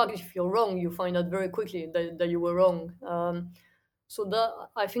in fact, if you're wrong, you find out very quickly that you were wrong. So that,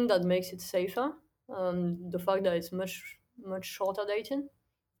 I think, that makes it safer. The fact that it's much shorter dated.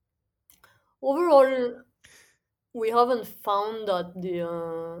 Overall, we haven't found that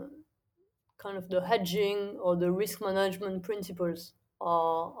the kind of the hedging or the risk management principles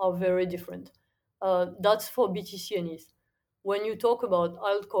are very different. That's for BTC and ETH. When you talk about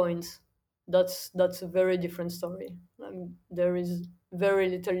altcoins, that's a very different story. There is very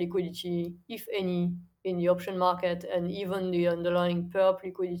little liquidity, if any, in the option market, and even the underlying perp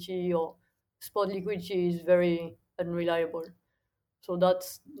liquidity or spot liquidity is very unreliable. So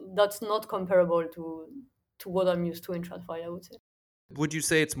that's not comparable to what I'm used to in TradFi, I would say. Would you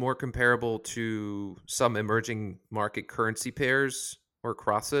say it's more comparable to some emerging market currency pairs or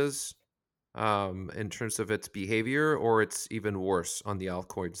crosses in terms of its behavior, or it's even worse on the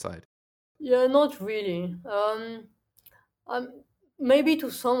altcoin side? Yeah, not really. Maybe to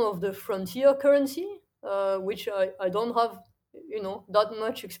some of the frontier currency, which I don't have, that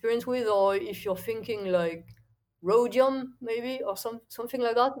much experience with, or if you're thinking like rhodium, maybe, or something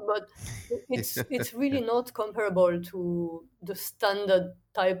like that. But it's really not comparable to the standard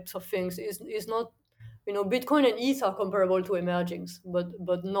types of things. It's not, Bitcoin and ETH are comparable to emergings,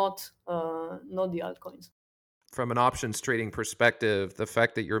 but not the altcoins. From an options trading perspective, the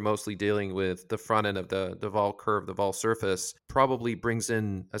fact that you're mostly dealing with the front end of the vol curve, the vol surface, probably brings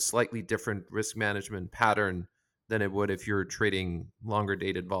in a slightly different risk management pattern than it would if you're trading longer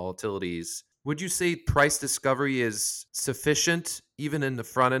dated volatilities. Would you say price discovery is sufficient, even in the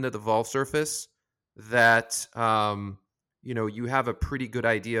front end of the vol surface, that you have a pretty good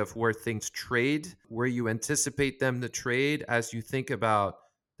idea of where things trade, where you anticipate them to trade as you think about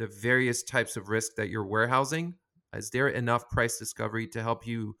the various types of risk that you're warehousing? Is there enough price discovery to help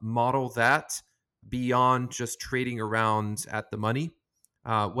you model that beyond just trading around at the money?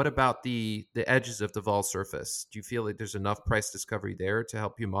 What about the edges of the vol surface? Do you feel like there's enough price discovery there to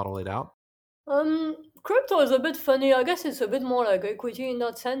help you model it out? Crypto is a bit funny. I guess it's a bit more like equity in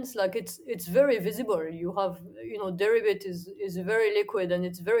that sense. Like, it's very visible. You have, derivative is very liquid and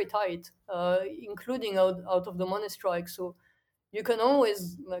it's very tight, including out of the money strike. So you can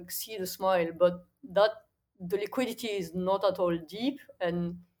always, like, see the smile, but that the liquidity is not at all deep,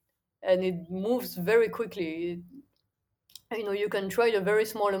 and it moves very quickly. You can trade a very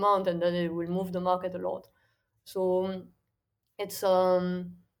small amount and then it will move the market a lot. So it's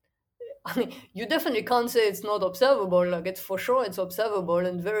I mean, you definitely can't say it's not observable. Like, it's for sure, it's observable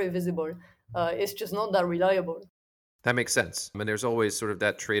and very visible. It's just not that reliable. That makes sense. I mean, there's always sort of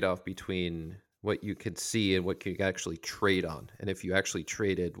that trade-off between what you could see and what you could actually trade on. And if you actually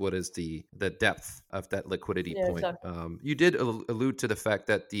traded, what is the depth of that liquidity Yeah, point? exactly. You did allude to the fact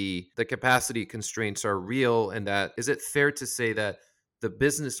that the capacity constraints are real, and that is it fair to say that the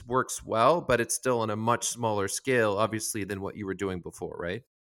business works well, but it's still on a much smaller scale, obviously, than what you were doing before, right?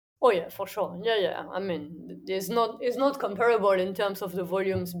 Oh yeah, for sure. Yeah. I mean, it's not comparable in terms of the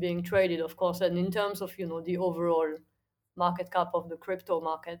volumes being traded, of course, and in terms of the overall market cap of the crypto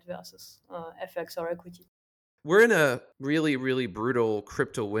market versus FX or equity. We're in a really, really brutal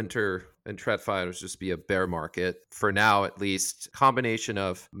crypto winter, and TradFi will just be a bear market for now, at least. Combination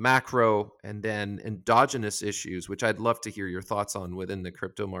of macro and then endogenous issues, which I'd love to hear your thoughts on within the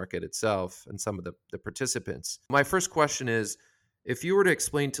crypto market itself and some of the participants. My first question is, if you were to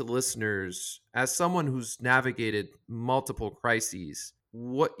explain to listeners, as someone who's navigated multiple crises,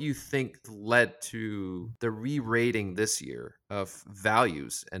 what you think led to the re-rating this year of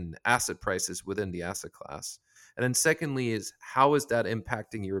values and asset prices within the asset class? And then secondly is, how is that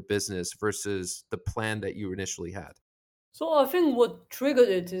impacting your business versus the plan that you initially had? So I think what triggered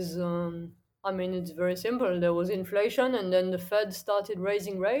it is, I mean, it's very simple. There was inflation, and then the Fed started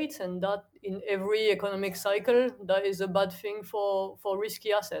raising rates, and that in every economic cycle, that is a bad thing for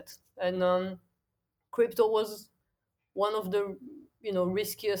risky assets. And crypto was one of the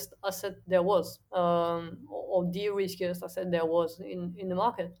riskiest asset there was, or the riskiest asset there was in the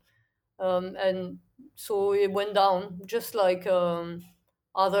market. And so it went down just like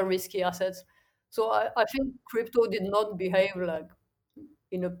other risky assets. So I think crypto did not behave like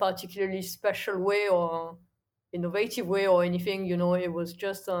in a particularly special way or innovative way or anything. It was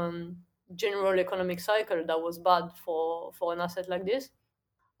just general economic cycle that was bad for an asset like this.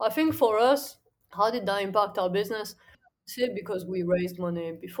 I think for us, how did that impact our business? Say because we raised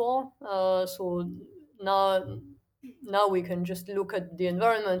money before, so now we can just look at the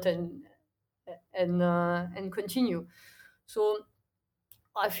environment and continue. So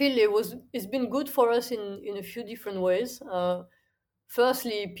I feel it's been good for us in a few different ways.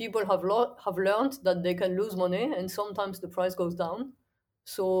 Firstly, people have learned that they can lose money, and sometimes the price goes down.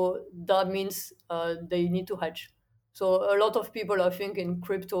 So that means they need to hedge. So a lot of people, I think, in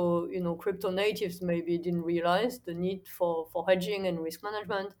crypto, crypto natives maybe didn't realize the need for hedging and risk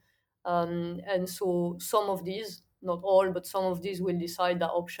management. And so some of these, not all, but some of these will decide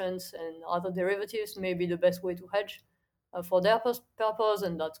that options and other derivatives may be the best way to hedge for their purpose,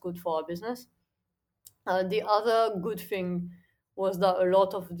 and that's good for our business. The other good thing was that a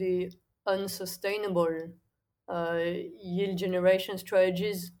lot of the unsustainable yield generation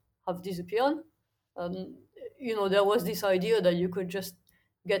strategies have disappeared. Um, there was this idea that you could just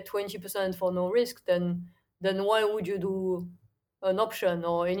get 20% for no risk. Then why would you do an option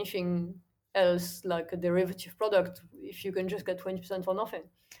or anything else like a derivative product if you can just get 20% for nothing?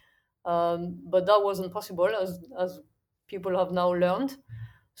 But that wasn't possible, as people have now learned.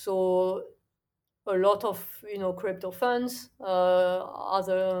 So a lot of crypto funds,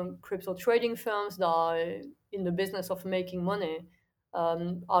 other crypto trading firms that are in the business of making money,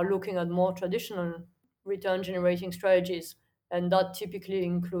 are looking at more traditional return generating strategies, and that typically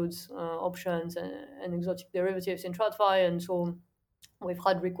includes options and exotic derivatives in TradFi, and so we've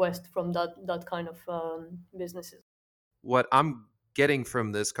had requests from that kind of businesses. What I'm getting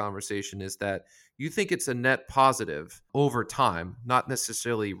from this conversation is that you think it's a net positive over time, not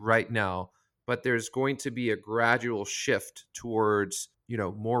necessarily right now, but there's going to be a gradual shift towards,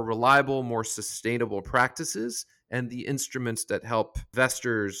 more reliable, more sustainable practices and the instruments that help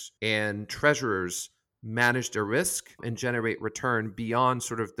investors and treasurers manage their risk and generate return beyond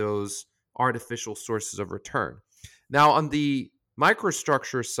sort of those artificial sources of return. Now, on the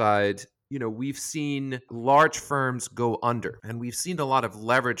microstructure side, we've seen large firms go under and we've seen a lot of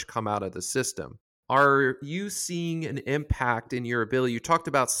leverage come out of the system. Are you seeing an impact in your ability? You talked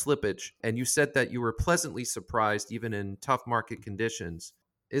about slippage and you said that you were pleasantly surprised even in tough market conditions.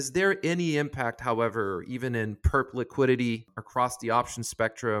 Is there any impact, however, even in perp liquidity across the option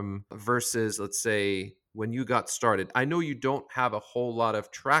spectrum versus, let's say, when you got started? I know you don't have a whole lot of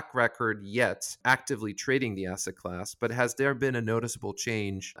track record yet actively trading the asset class, but has there been a noticeable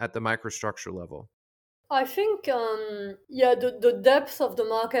change at the microstructure level? I think, yeah, the depth of the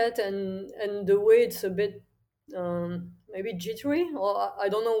market and the way it's a bit maybe jittery, or I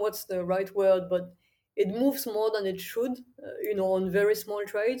don't know what's the right word, but it moves more than it should, on very small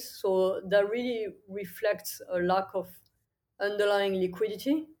trades. So that really reflects a lack of underlying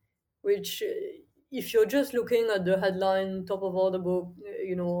liquidity, which, if you're just looking at the headline top of order book,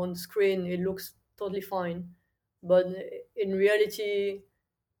 on screen, it looks totally fine. But in reality,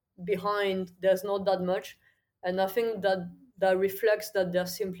 behind there's not that much, and I think that reflects that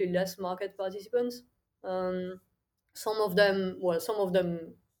there's simply less market participants. um, some of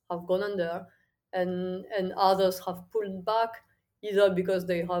them have gone under, and others have pulled back. either because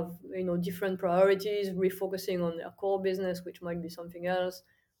they have different priorities, refocusing on their core business, which might be something else,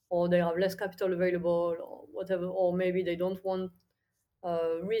 or they have less capital available, or whatever, or maybe they don't want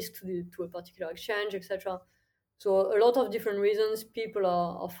risk to a particular exchange, etc. So a lot of different reasons people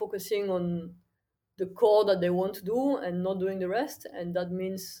are focusing on the core that they want to do and not doing the rest, and that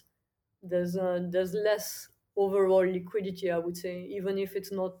means there's less overall liquidity, I would say, even if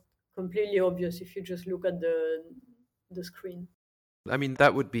it's not completely obvious if you just look at the screen. I mean,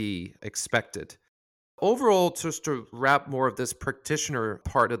 that would be expected. Overall, just to wrap more of this practitioner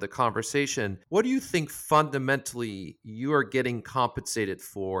part of the conversation, what do you think fundamentally you are getting compensated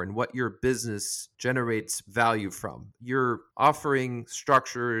for and what your business generates value from? You're offering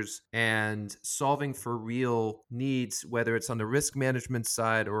structures and solving for real needs, whether it's on the risk management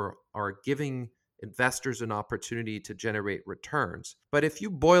side or are giving investors an opportunity to generate returns. But if you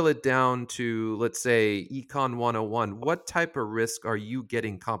boil it down to, let's say, Econ 101, what type of risk are you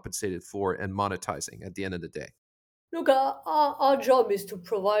getting compensated for and monetizing at the end of the day? Look, our job is to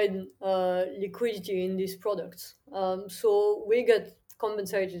provide liquidity in these products. So we get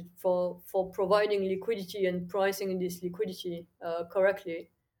compensated for providing liquidity and pricing this liquidity correctly.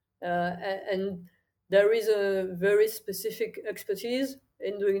 And there is a very specific expertise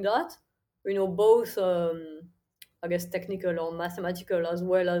in doing that. Both, I guess, technical or mathematical as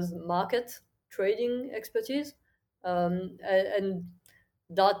well as market trading expertise. And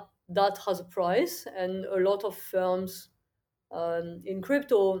that has a price, and a lot of firms in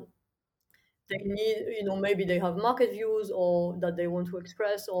crypto, they need, maybe they have market views or that they want to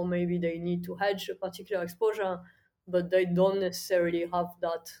express, or maybe they need to hedge a particular exposure, but they don't necessarily have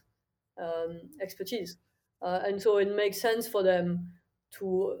that expertise. And so it makes sense for them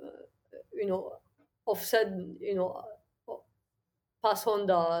to, offset, pass on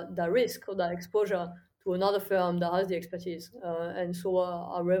the risk or the exposure to another firm that has the expertise. And so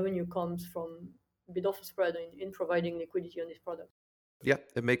our revenue comes from a bit of a spread in providing liquidity on this product. Yeah,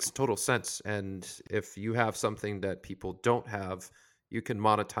 it makes total sense. And if you have something that people don't have, you can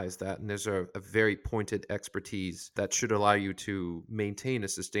monetize that. And there's a very pointed expertise that should allow you to maintain a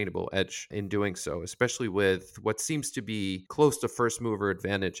sustainable edge in doing so, especially with what seems to be close to first mover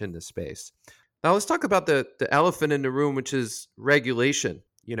advantage in this space. Now, let's talk about the elephant in the room, which is regulation.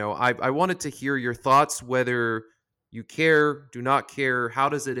 I wanted to hear your thoughts, whether you care, do not care. How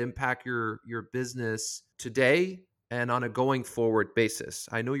does it impact your business today and on a going forward basis?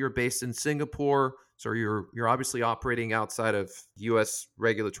 I know you're based in Singapore, so you're obviously operating outside of US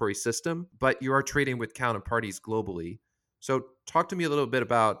regulatory system, but you are trading with counterparties globally. So talk to me a little bit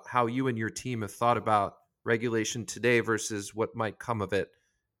about how you and your team have thought about regulation today versus what might come of it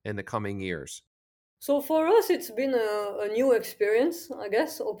in the coming years. So for us, it's been a new experience, I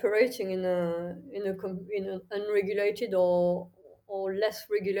guess, operating in an unregulated or less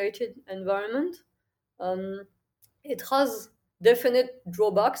regulated environment. Um, it has definite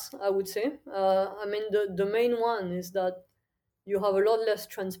drawbacks, I would say. I mean, the main one is that you have a lot less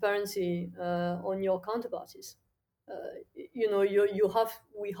transparency on your counterparties.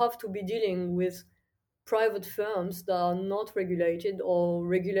 We have to be dealing with private firms that are not regulated or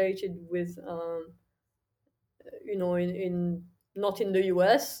regulated with, in not in the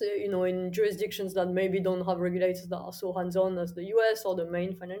US, in jurisdictions that maybe don't have regulators that are so hands-on as the US or the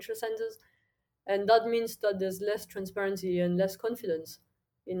main financial centers. And that means that there's less transparency and less confidence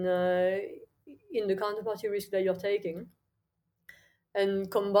in the counterparty risk that you're taking. And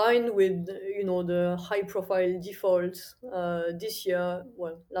combined with the high profile defaults this year,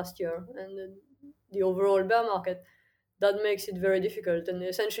 well, last year, and the overall bear market, that makes it very difficult. And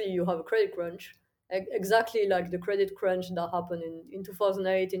essentially you have a credit crunch, exactly like the credit crunch that happened in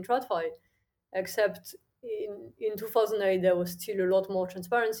 2008 in TradFi, except in 2008 there was still a lot more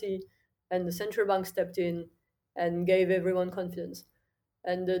transparency, and the central bank stepped in and gave everyone confidence.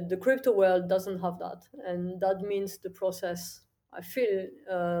 And the crypto world doesn't have that, and that means the process, I feel,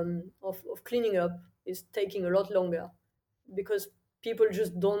 of cleaning up is taking a lot longer, because people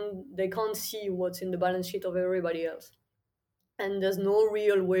just they can't see what's in the balance sheet of everybody else, and there's no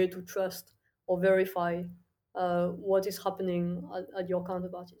real way to trust or verify what is happening at your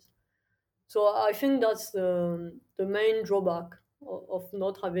counterparties. So I think that's the main drawback of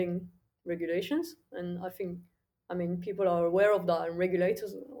not having regulations. And I mean, people are aware of that, and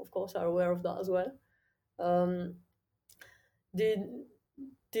regulators, of course, are aware of that as well. Um, the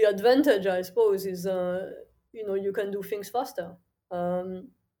the advantage, I suppose, is you can do things faster. Um,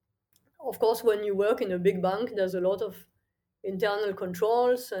 of course, when you work in a big bank, there's a lot of internal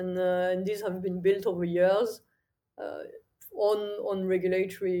controls, and these have been built over years. Uh, on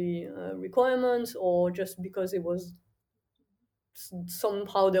regulatory requirements, or just because it was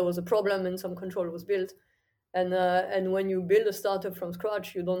somehow there was a problem and some control was built. And when you build a startup from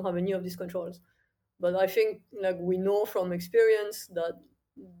scratch, you don't have any of these controls. But I think like we know from experience that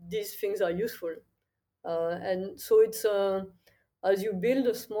these things are useful. And so it's as you build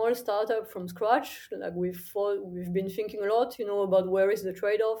a small startup from scratch, like we've been thinking a lot, about where is the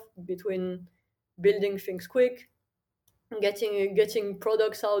trade-off between building things quick, getting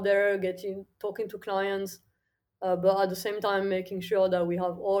products out there, getting talking to clients, but at the same time making sure that we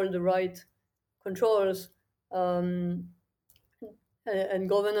have all the right controls, um, and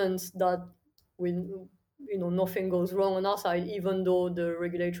governance, that we nothing goes wrong on our side, even though the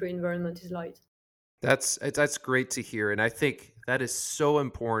regulatory environment is light. That's great to hear, and I think that is so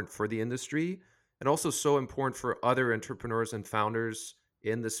important for the industry, and also so important for other entrepreneurs and founders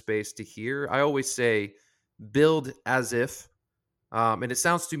in the space to hear. I always say, build as if, and it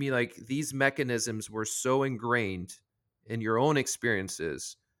sounds to me like these mechanisms were so ingrained in your own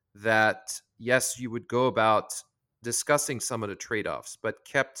experiences that yes, you would go about discussing some of the trade-offs, but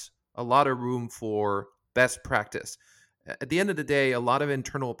kept a lot of room for best practice. At the end of the day, a lot of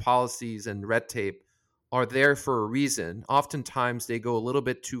internal policies and red tape are there for a reason. Oftentimes, they go a little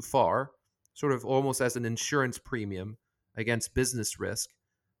bit too far, sort of almost as an insurance premium against business risk.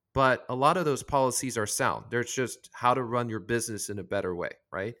 But a lot of those policies are sound. There's just how to run your business in a better way,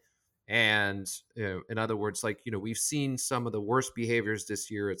 right? And in other words, like, we've seen some of the worst behaviors this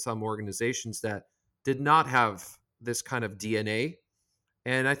year at some organizations that did not have this kind of DNA.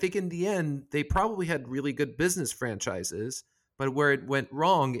 And I think in the end, they probably had really good business franchises, but where it went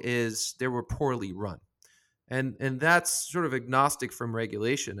wrong is they were poorly run. And that's sort of agnostic from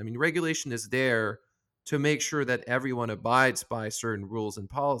regulation. I mean, regulation is there to make sure that everyone abides by certain rules and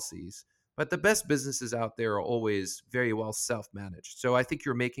policies, but the best businesses out there are always very well self-managed. So I think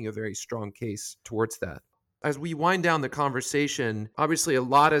you're making a very strong case towards that. As we wind down the conversation, obviously a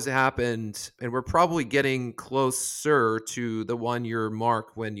lot has happened, and we're probably getting closer to the 1 year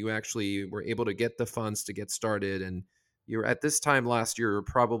mark when you actually were able to get the funds to get started. And you're at this time last year, you're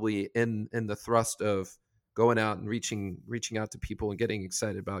probably in the thrust of going out and reaching out to people and getting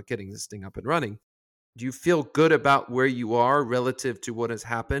excited about getting this thing up and running. Do you feel good about where you are relative to what has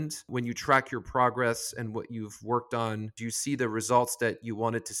happened? When you track your progress and what you've worked on, do you see the results that you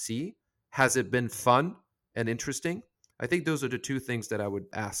wanted to see? Has it been fun and interesting? I think those are the two things that I would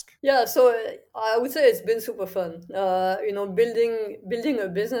ask. Yeah, so I would say it's been super fun. Building a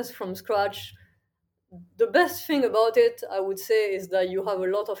business from scratch. The best thing about it, I would say, is that you have a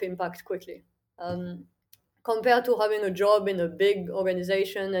lot of impact quickly. Compared to having a job in a big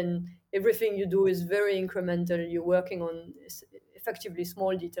organization and everything you do is very incremental, you're working on effectively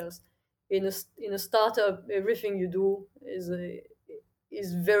small details. In a startup, everything you do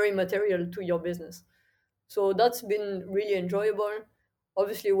is very material to your business. So that's been really enjoyable.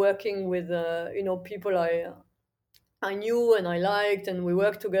 Obviously, working with people I knew and I liked, and we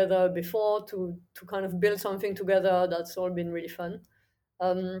worked together before to kind of build something together. That's all been really fun.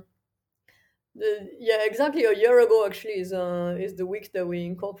 Um, yeah, exactly a year ago actually is the week that we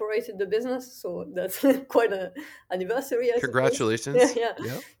incorporated the business. So that's quite an anniversary, I suppose. Yeah, Congratulations. yeah.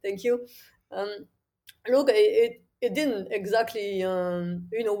 Yeah. Thank you. Um, Look, it didn't exactly.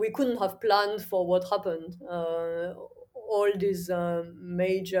 We couldn't have planned for what happened. All these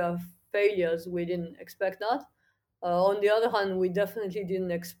major failures, we didn't expect that. On the other hand, we definitely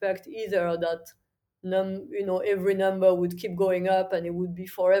didn't expect either that every number would keep going up and it would be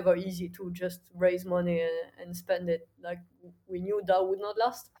forever easy to just raise money and spend it. Like we knew that would not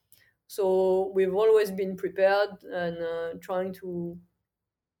last. So we've always been prepared and trying to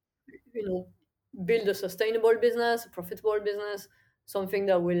you know build a sustainable business, a profitable business, something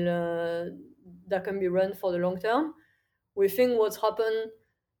that can be run for the long term. We think what's happened,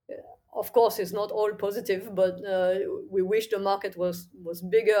 of course, it's not all positive, but we wish the market was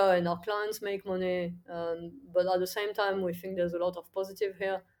bigger and our clients make money. But at the same time, we think there's a lot of positive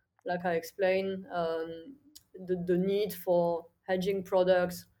here. Like I explained, the need for hedging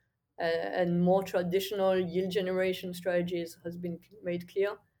products and more traditional yield generation strategies has been made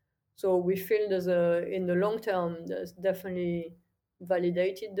clear. So we feel in the long term, there's definitely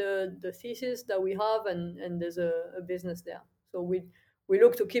validated the thesis that we have, and there's a business there. So we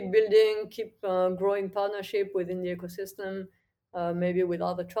look to keep building, keep growing partnership within the ecosystem, maybe with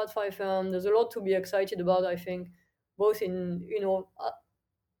other TradFi firms. There's a lot to be excited about, I think, both in,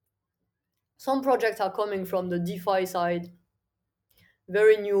 some projects are coming from the DeFi side,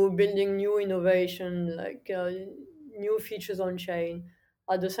 very new, building new innovation, like new features on chain.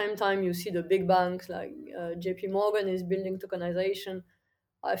 At the same time, you see the big banks like JP Morgan is building tokenization.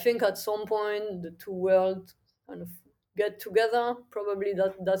 I think at some point the two worlds kind of get together, probably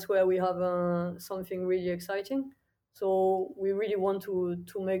that's where we have something really exciting. So we really want to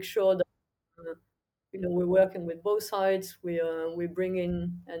make sure that we're working with both sides. We bring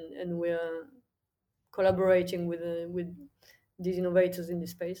in and we're collaborating with these innovators in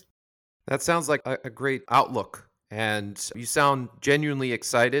this space. That sounds like a great outlook. And you sound genuinely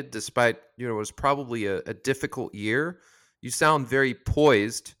excited despite, it was probably a difficult year. You sound very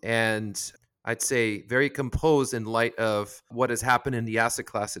poised and I'd say very composed in light of what has happened in the asset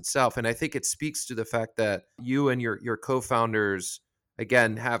class itself. And I think it speaks to the fact that you and your co-founders,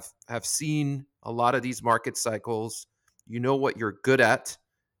 again, have seen a lot of these market cycles. You know what you're good at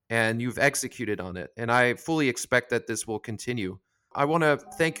and you've executed on it. And I fully expect that this will continue. I want to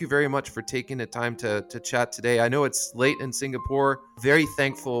thank you very much for taking the time to chat today. I know it's late in Singapore. Very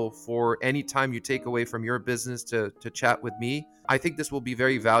thankful for any time you take away from your business to chat with me. I think this will be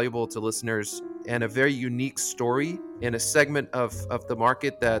very valuable to listeners and a very unique story in a segment of the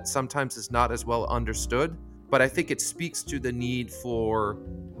market that sometimes is not as well understood. But I think it speaks to the need for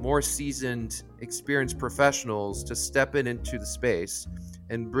more seasoned, experienced professionals to step into the space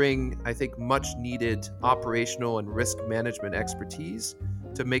and bring, I think, much needed operational and risk management expertise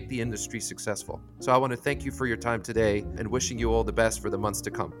to make the industry successful. So I want to thank you for your time today and wishing you all the best for the months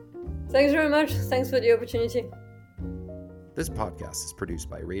to come. Thanks very much. Thanks for the opportunity. This podcast is produced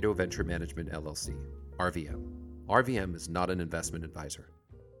by Rado Venture Management LLC, RVM. RVM is not an investment advisor.